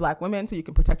 Owned by Black women, so you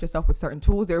can protect yourself with certain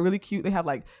tools. They're really cute. They have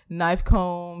knife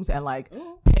combs and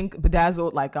pink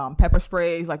bedazzled pepper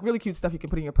sprays, really cute stuff you can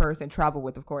put in your purse and travel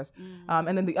with, of course.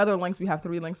 And then the other links, we have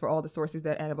 3 links for all the sources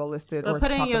that Annabelle listed.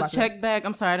 Put in your check bag.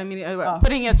 I'm sorry, I didn't mean to.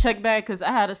 Put in your check bag because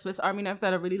I had a Swiss Army knife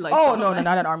that I really liked. Oh no,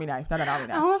 not an Army knife, not an Army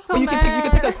knife. Oh, so but you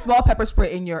can take a small pepper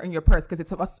spray in your purse because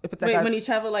if it's when you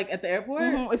travel at the airport.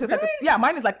 It's just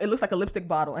mine is it looks like a lipstick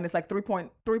bottle and it's 3.2.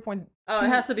 Oh, it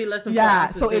has to be less than 4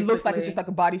 ounces, so it looks like it's just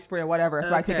a body spray or whatever.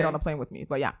 So I take it on the plane with me.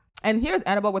 But yeah. And here's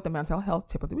Annabelle with the mental health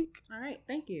tip of the week. All right.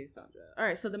 Thank you, Sandra. All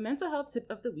right. So the mental health tip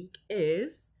of the week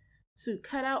is to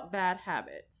cut out bad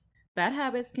habits. Bad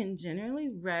habits can generally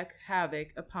wreak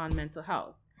havoc upon mental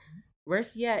health.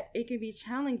 Worse yet, it can be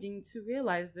challenging to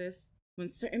realize this when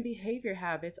certain behavior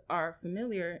habits are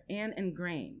familiar and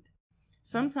ingrained.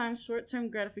 Sometimes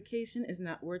short-term gratification is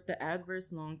not worth the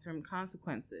adverse long-term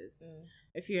consequences.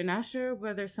 If you're not sure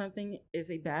whether something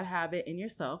is a bad habit in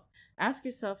yourself, ask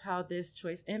yourself how this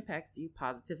choice impacts you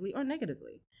positively or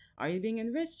negatively. Are you being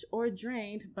enriched or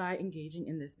drained by engaging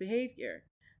in this behavior?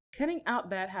 Cutting out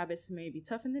bad habits may be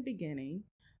tough in the beginning,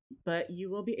 but you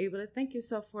will be able to thank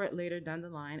yourself for it later down the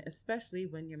line, especially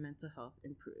when your mental health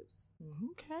improves.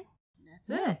 Okay. That's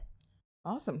it.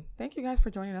 Awesome. Thank you guys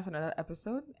for joining us on another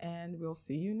episode, and we'll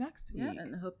see you next week. Yeah,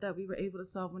 and I hope that we were able to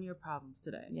solve one of your problems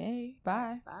today. Yay.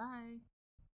 Bye. Bye.